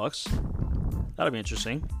the Young Bucks. That'll be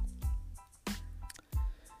interesting.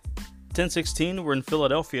 10-16, we're in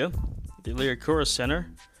Philadelphia, the Lyric Center,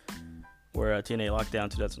 where TNA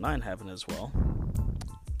Lockdown 2009 happened as well.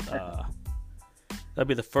 That'll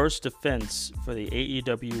be the first defense for the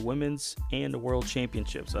AEW Women's and World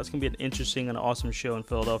Championship. So that's going to be an interesting and awesome show in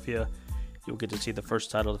Philadelphia. You'll get to see the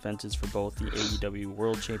first title defenses for both the AEW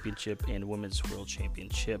World Championship and Women's World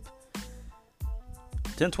Championship.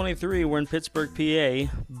 10-23, we're in Pittsburgh, PA,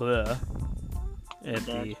 at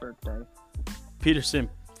the Peterson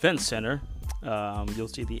Fence Center. You'll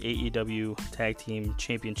see the AEW Tag Team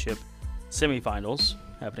Championship semifinals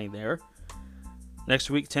happening there.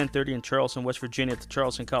 Next week, 10:30 in Charleston, West Virginia, at the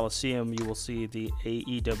Charleston Coliseum, you will see the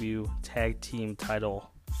AEW Tag Team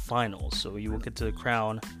Title Finals. So you will get to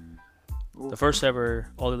crown the first ever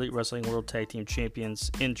All Elite Wrestling World Tag Team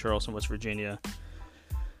Champions in Charleston, West Virginia.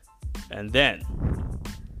 And then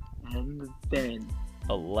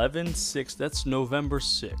 11/6, that's November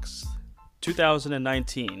 6th,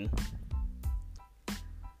 2019.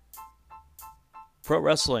 Pro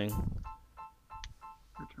Wrestling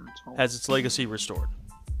has its legacy restored.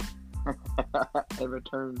 It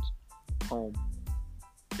returns home.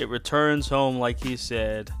 It returns home, like he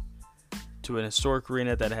said, to an historic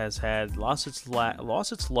arena that has had lost its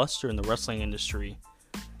luster in the wrestling industry.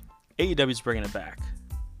 AEW's bringing it back.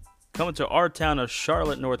 Coming to our town of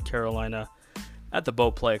Charlotte, North Carolina, at the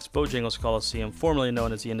Bowplex, Bojangles Coliseum, formerly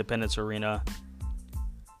known as the Independence Arena.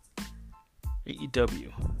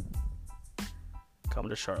 AEW coming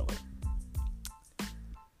to Charlotte.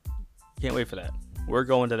 Can't wait for that. We're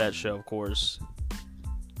going to that show, of course.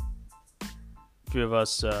 A few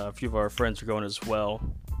of our friends are going as well.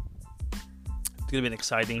 It's going to be an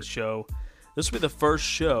exciting show. This will be the first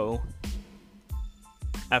show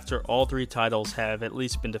after all three titles have at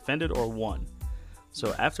least been defended or won.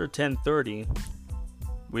 So after 10:30,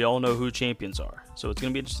 we all know who champions are. So it's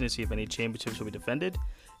going to be interesting to see if any championships will be defended,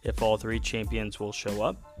 if all three champions will show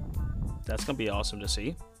up. That's going to be awesome to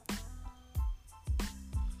see.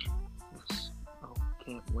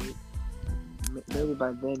 Can't wait. Maybe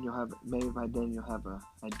by then you'll have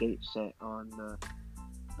a date set on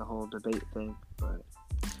the whole debate thing, but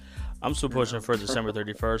I'm still pushing for December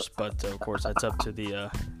 31st, but of course that's up to the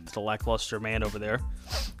lackluster man over there.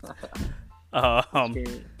 Come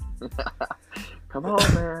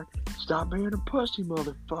on, man, stop being a pussy,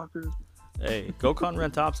 motherfucker. Hey, go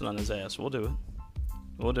Conrad Thompson on his ass. We'll do it.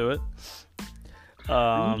 We'll do it.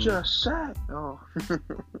 You just said, oh.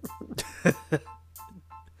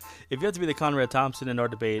 If you have to be the Conrad Thompson in our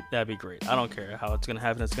debate, that'd be great. I don't care how it's gonna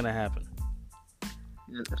happen. It's gonna happen.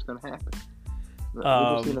 Yeah, it's gonna happen.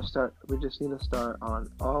 We just need to start on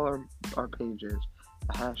all our pages.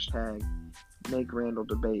 A hashtag Make Randall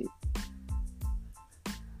Debate.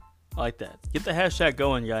 I like that. Get the hashtag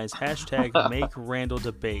going, guys. Hashtag Make Randall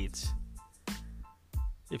Debate.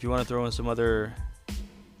 If you want to throw in some other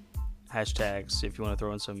hashtags, if you want to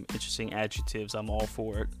throw in some interesting adjectives, I'm all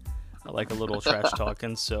for it. I like a little trash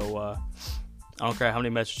talking, so I don't care how many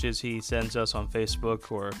messages he sends us on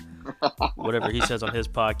Facebook or whatever he says on his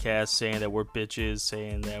podcast, saying that we're bitches,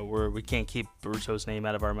 saying that we can't keep Bruto's name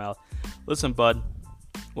out of our mouth. Listen, bud,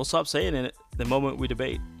 we'll stop saying it the moment we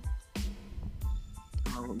debate.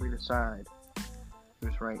 The moment we decide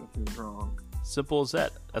who's right and who's wrong. Simple as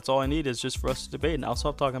that. That's all I need is just for us to debate, and I'll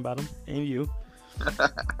stop talking about him and you.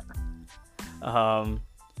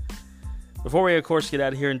 Before we, of course, get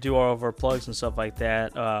out of here and do all of our plugs and stuff like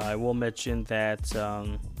that, I will mention that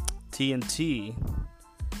TNT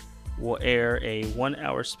will air a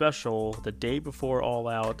 1-hour special the day before All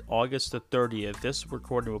Out, August the 30th. This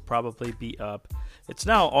recording will probably be up. It's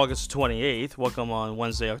now August 28th. Welcome on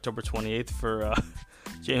Wednesday, October 28th for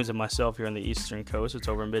James and myself here on the Eastern Coast. It's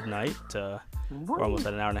over midnight. We're almost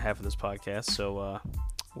at an hour and a half of this podcast, so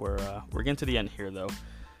we're getting to the end here, though.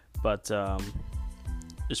 But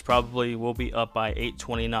this probably will be up by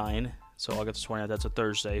 8:29, so August 29th. That's a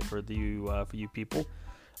Thursday for you people.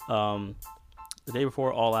 The day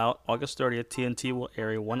before All Out, August 30th, TNT will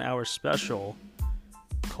air a 1-hour special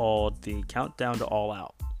called The Countdown to All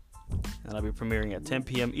Out, and I'll be premiering at 10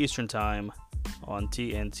 p.m. Eastern Time on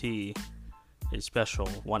TNT. A special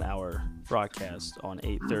 1-hour broadcast on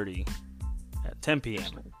 8:30 at 10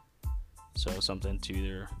 p.m. So something to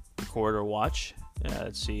either record or watch.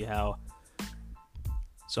 Let's see how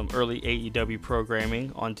some early AEW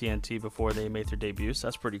programming on TNT before they made their debuts.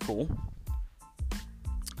 That's pretty cool.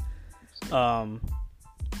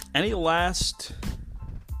 Any last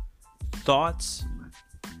thoughts?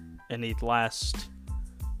 Any last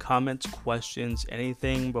comments, questions,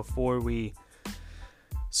 anything before we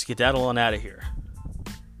skedaddle on out of here?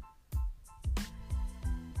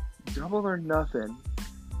 Double or Nothing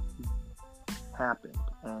happened,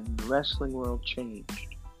 and the wrestling world changed.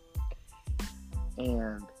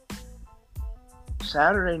 And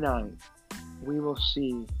Saturday night, we will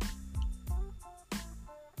see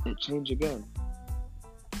it change again.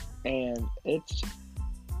 And it's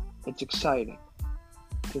exciting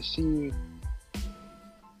to see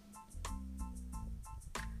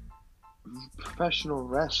professional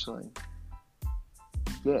wrestling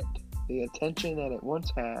get the attention that it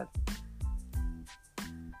once had,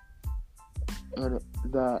 and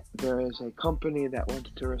that there is a company that wants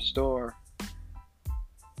to restore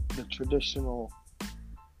the traditional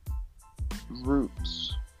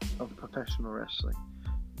roots of professional wrestling.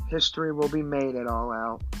 History will be made at All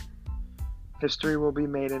Out. History will be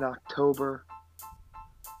made in October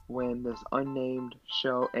when this unnamed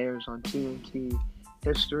show airs on TNT.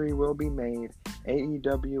 History will be made.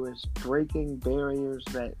 AEW is breaking barriers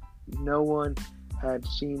that no one had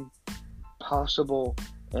seen possible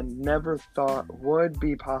and never thought would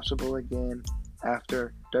be possible again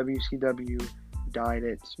after WCW died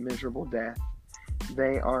its miserable death.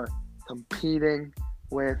 They are competing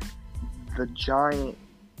with the giant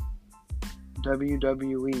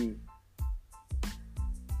WWE.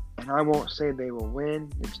 And I won't say they will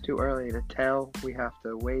win. It's too early to tell. We have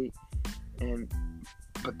to wait.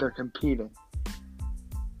 But they're competing.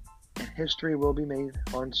 And history will be made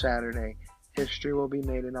on Saturday. History will be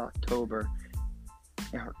made in October.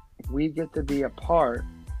 And we get to be a part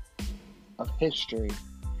of history.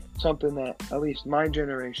 Something that, at least my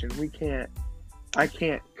generation, I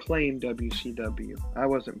can't claim WCW. I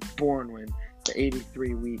wasn't born when the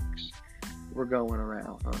 83 weeks were going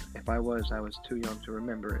around. Or if I was too young to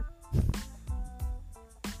remember it.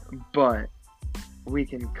 But we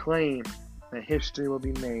can claim that history will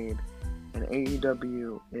be made, and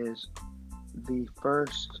AEW is the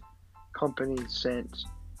first company since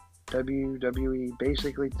WWE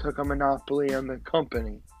basically took a monopoly on the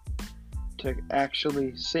company to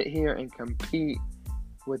actually sit here and compete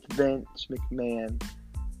with Vince McMahon.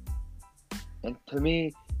 And to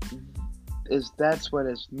me, that's what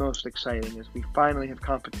is most exciting, is we finally have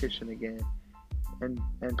competition again. and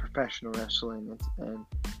professional wrestling. And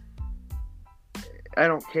I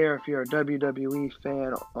don't care if you're a WWE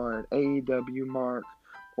fan or an AEW mark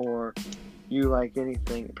or you like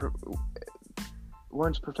anything.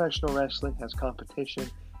 Once professional wrestling has competition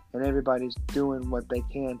and everybody's doing what they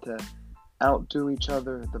can to outdo each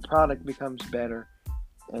other, the product becomes better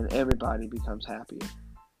and everybody becomes happier.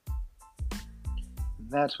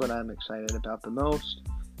 That's what I'm excited about the most.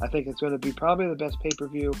 I think it's going to be probably the best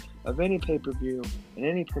pay-per-view of any pay-per-view in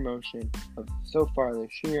any promotion of so far this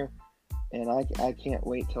year. And I can't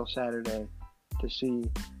wait till Saturday to see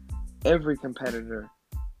every competitor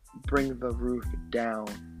bring the roof down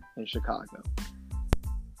in Chicago.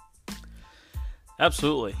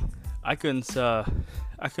 Absolutely. I couldn't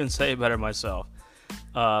say it better myself.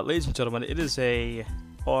 Ladies and gentlemen, it is a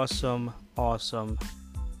awesome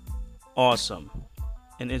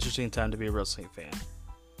and interesting time to be a wrestling fan.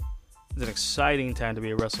 It's an exciting time to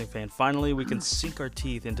be a wrestling fan. Finally, we can sink our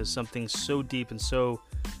teeth into something so deep and so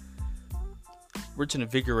rich and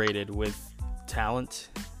invigorated with talent,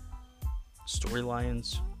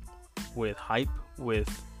 storylines, with hype,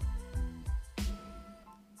 with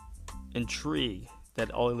intrigue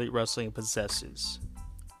that All Elite Wrestling possesses.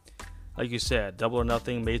 Like you said, Double or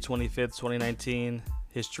Nothing, May 25th, 2019,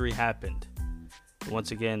 history happened. And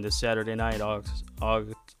once again, this Saturday night, August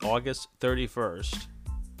 31st,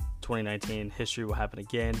 2019, history will happen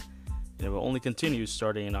again, and it will only continue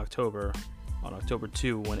starting in October, on October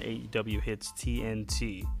 2, when AEW hits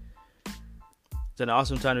TNT. It's an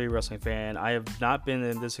awesome time to be a wrestling fan. I have not been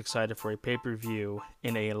this excited for a pay-per-view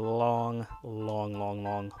in a long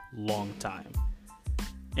time.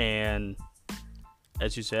 And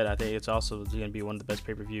as you said, I think it's also going to be one of the best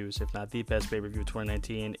pay-per-views, if not the best pay-per-view of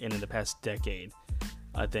 2019 and in the past decade.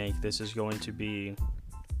 I think this is going to be,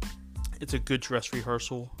 it's a good dress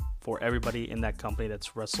rehearsal for everybody in that company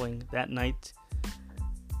that's wrestling that night,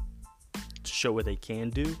 to show what they can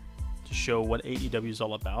do, to show what AEW is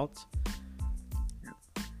all about.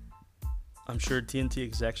 I'm sure TNT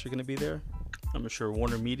execs are going to be there. I'm sure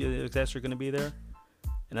Warner Media execs are going to be there.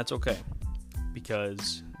 And that's okay,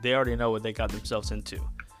 because they already know what they got themselves into.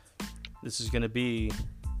 This is going to be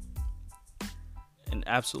an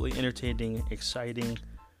absolutely entertaining, exciting,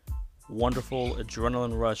 wonderful,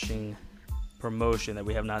 adrenaline-rushing promotion that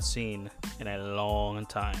we have not seen in a long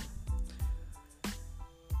time.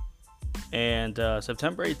 And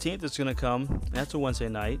September 18th is going to come. That's a Wednesday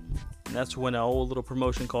night. And that's when an old little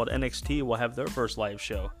promotion called NXT will have their first live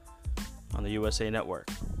show on the USA Network.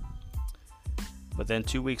 But then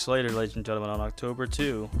 2 weeks later, ladies and gentlemen, on October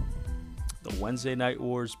 2, the Wednesday Night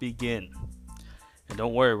Wars begin. And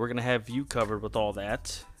don't worry, we're going to have you covered with all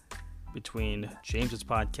that. Between James's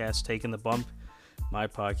podcast, Taking the Bump, my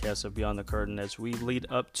podcast of Beyond the Curtain, as we lead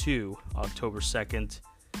up to October 2nd.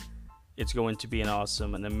 It's going to be an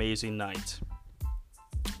awesome and amazing night.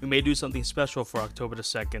 We may do something special for October the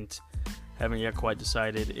 2nd. Haven't yet quite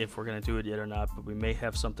decided if we're going to do it yet or not, but we may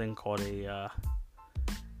have something called a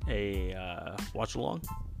watch along,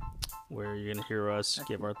 where you're going to hear us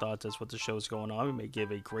give our thoughts as what the show is going on. We may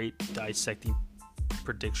give a great dissecting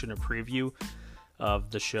prediction or preview of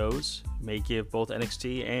the shows. May give both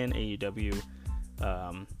NXT and AEW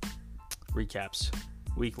recaps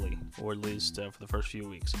weekly, or at least for the first few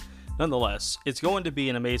weeks. Nonetheless, it's going to be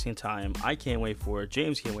an amazing time. I can't wait for it.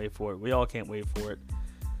 James can't wait for it. We all can't wait for it.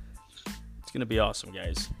 It's going to be awesome,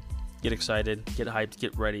 guys. Get excited, get hyped,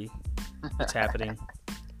 get ready. It's happening,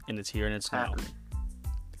 and it's here, and it's now.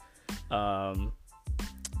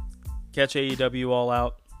 Catch AEW All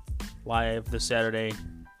Out live this Saturday,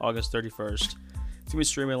 August 31st. It's going to be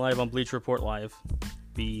streaming live on Bleacher Report Live,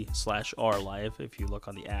 B/R Live, if you look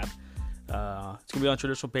on the app. It's going to be on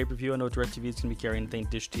traditional pay-per-view. I know DirecTV is going to be carrying it. I think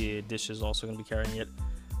Dish is also going to be carrying it.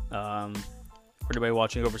 For anybody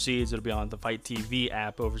watching overseas, it'll be on the Fight TV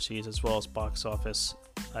app overseas, as well as Box Office,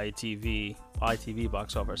 ITV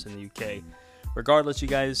Box Office in the UK. Regardless, you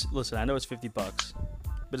guys, listen, I know it's $50,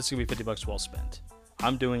 but it's going to be $50 well spent.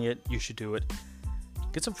 I'm doing it. You should do it.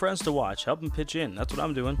 Get some friends to watch. Help them pitch in. That's what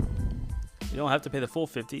I'm doing. You don't have to pay the full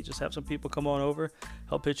 $50. Just have some people come on over,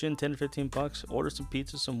 help pitch in $10 to $15. Order some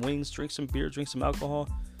pizza, some wings, drink some beer, drink some alcohol.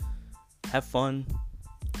 Have fun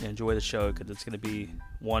and enjoy the show, because it's going to be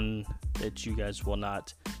one that you guys will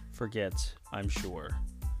not forget, I'm sure.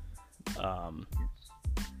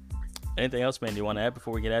 Anything else, man, you want to add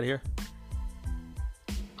before we get out of here?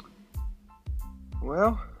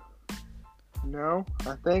 Well, no.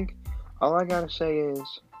 I think all I got to say is,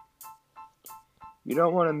 you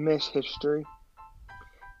don't want to miss history.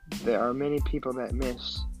 There are many people that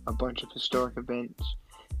miss a bunch of historic events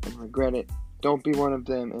and regret it. Don't be one of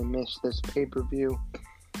them and miss this pay-per-view.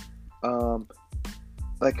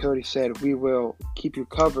 like Cody said, we will keep you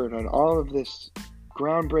covered on all of this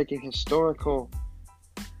groundbreaking historical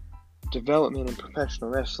development in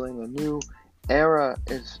professional wrestling. A new era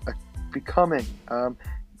is becoming.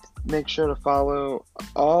 Make sure to follow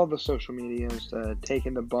all the social medias,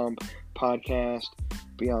 Taking the Bump podcast,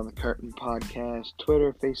 Beyond the Curtain podcast,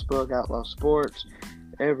 Twitter, Facebook, Outlaw Sports,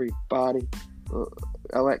 everybody.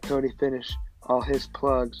 I'll let Cody finish all his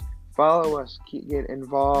plugs. Follow us, get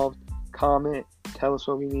involved, comment, tell us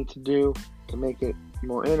what we need to do to make it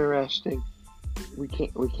more interesting. We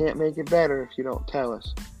can't make it better if you don't tell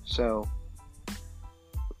us. So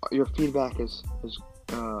your feedback is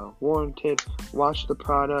warranted. Watch the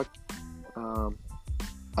product.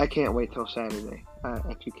 I can't wait till Saturday,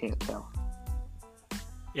 if you can't tell.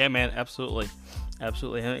 Yeah, man, absolutely.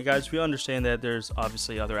 Absolutely. And guys, we understand that there's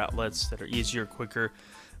obviously other outlets that are easier, quicker,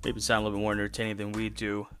 maybe sound a little bit more entertaining than we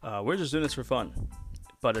do. We're just doing this for fun.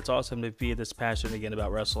 But it's awesome to be this passionate again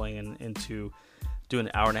about wrestling and to do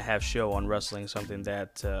an hour-and-a-half show on wrestling, something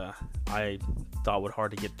that I thought would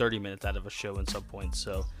hard to get 30 minutes out of a show at some point.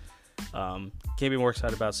 So can't be more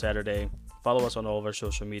excited about Saturday. Follow us on all of our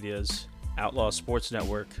social medias, Outlaw Sports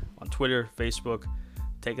Network on Twitter, Facebook,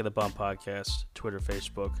 Taking the Bump Podcast, Twitter,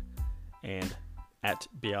 Facebook, and at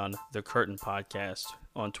Beyond the Curtain Podcast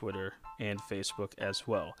on Twitter and Facebook as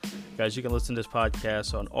well. Guys, you can listen to this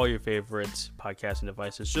podcast on all your favorite podcasting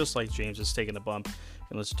devices, just like James is Taking the Bump. You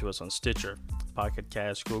can listen to us on Stitcher, Pocket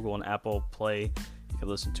Cast, Google, and Apple Play. You can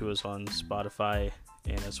listen to us on Spotify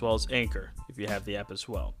and as well as Anchor if you have the app as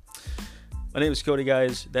well. My name is Cody,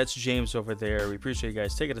 guys. That's James over there. We appreciate you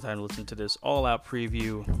guys taking the time to listen to this all-out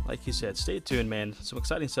preview. Like you said, stay tuned, man. Some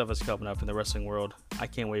exciting stuff is coming up in the wrestling world. I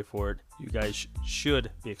can't wait for it. You guys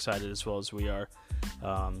should be excited as well as we are.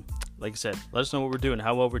 Like I said, let us know what we're doing,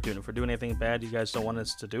 how well we're doing. If we're doing anything bad, you guys don't want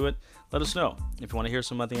us to do it, let us know. If you want to hear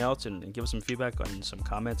something else and give us some feedback and some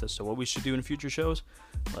comments as to what we should do in future shows,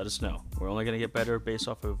 let us know. We're only going to get better based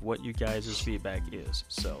off of what you guys' feedback is.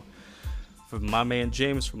 So, for my man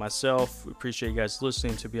James, for myself, we appreciate you guys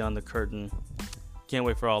listening to Beyond the Curtain. Can't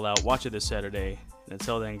wait for All Out. Watch it this Saturday. And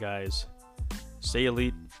until then, guys, stay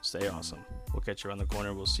elite, stay awesome. We'll catch you around the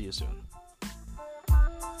corner. We'll see you soon.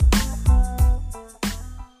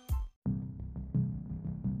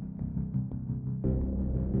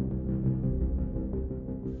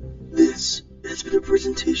 This has been a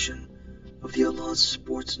presentation of the Outlaw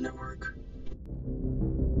Sports Network.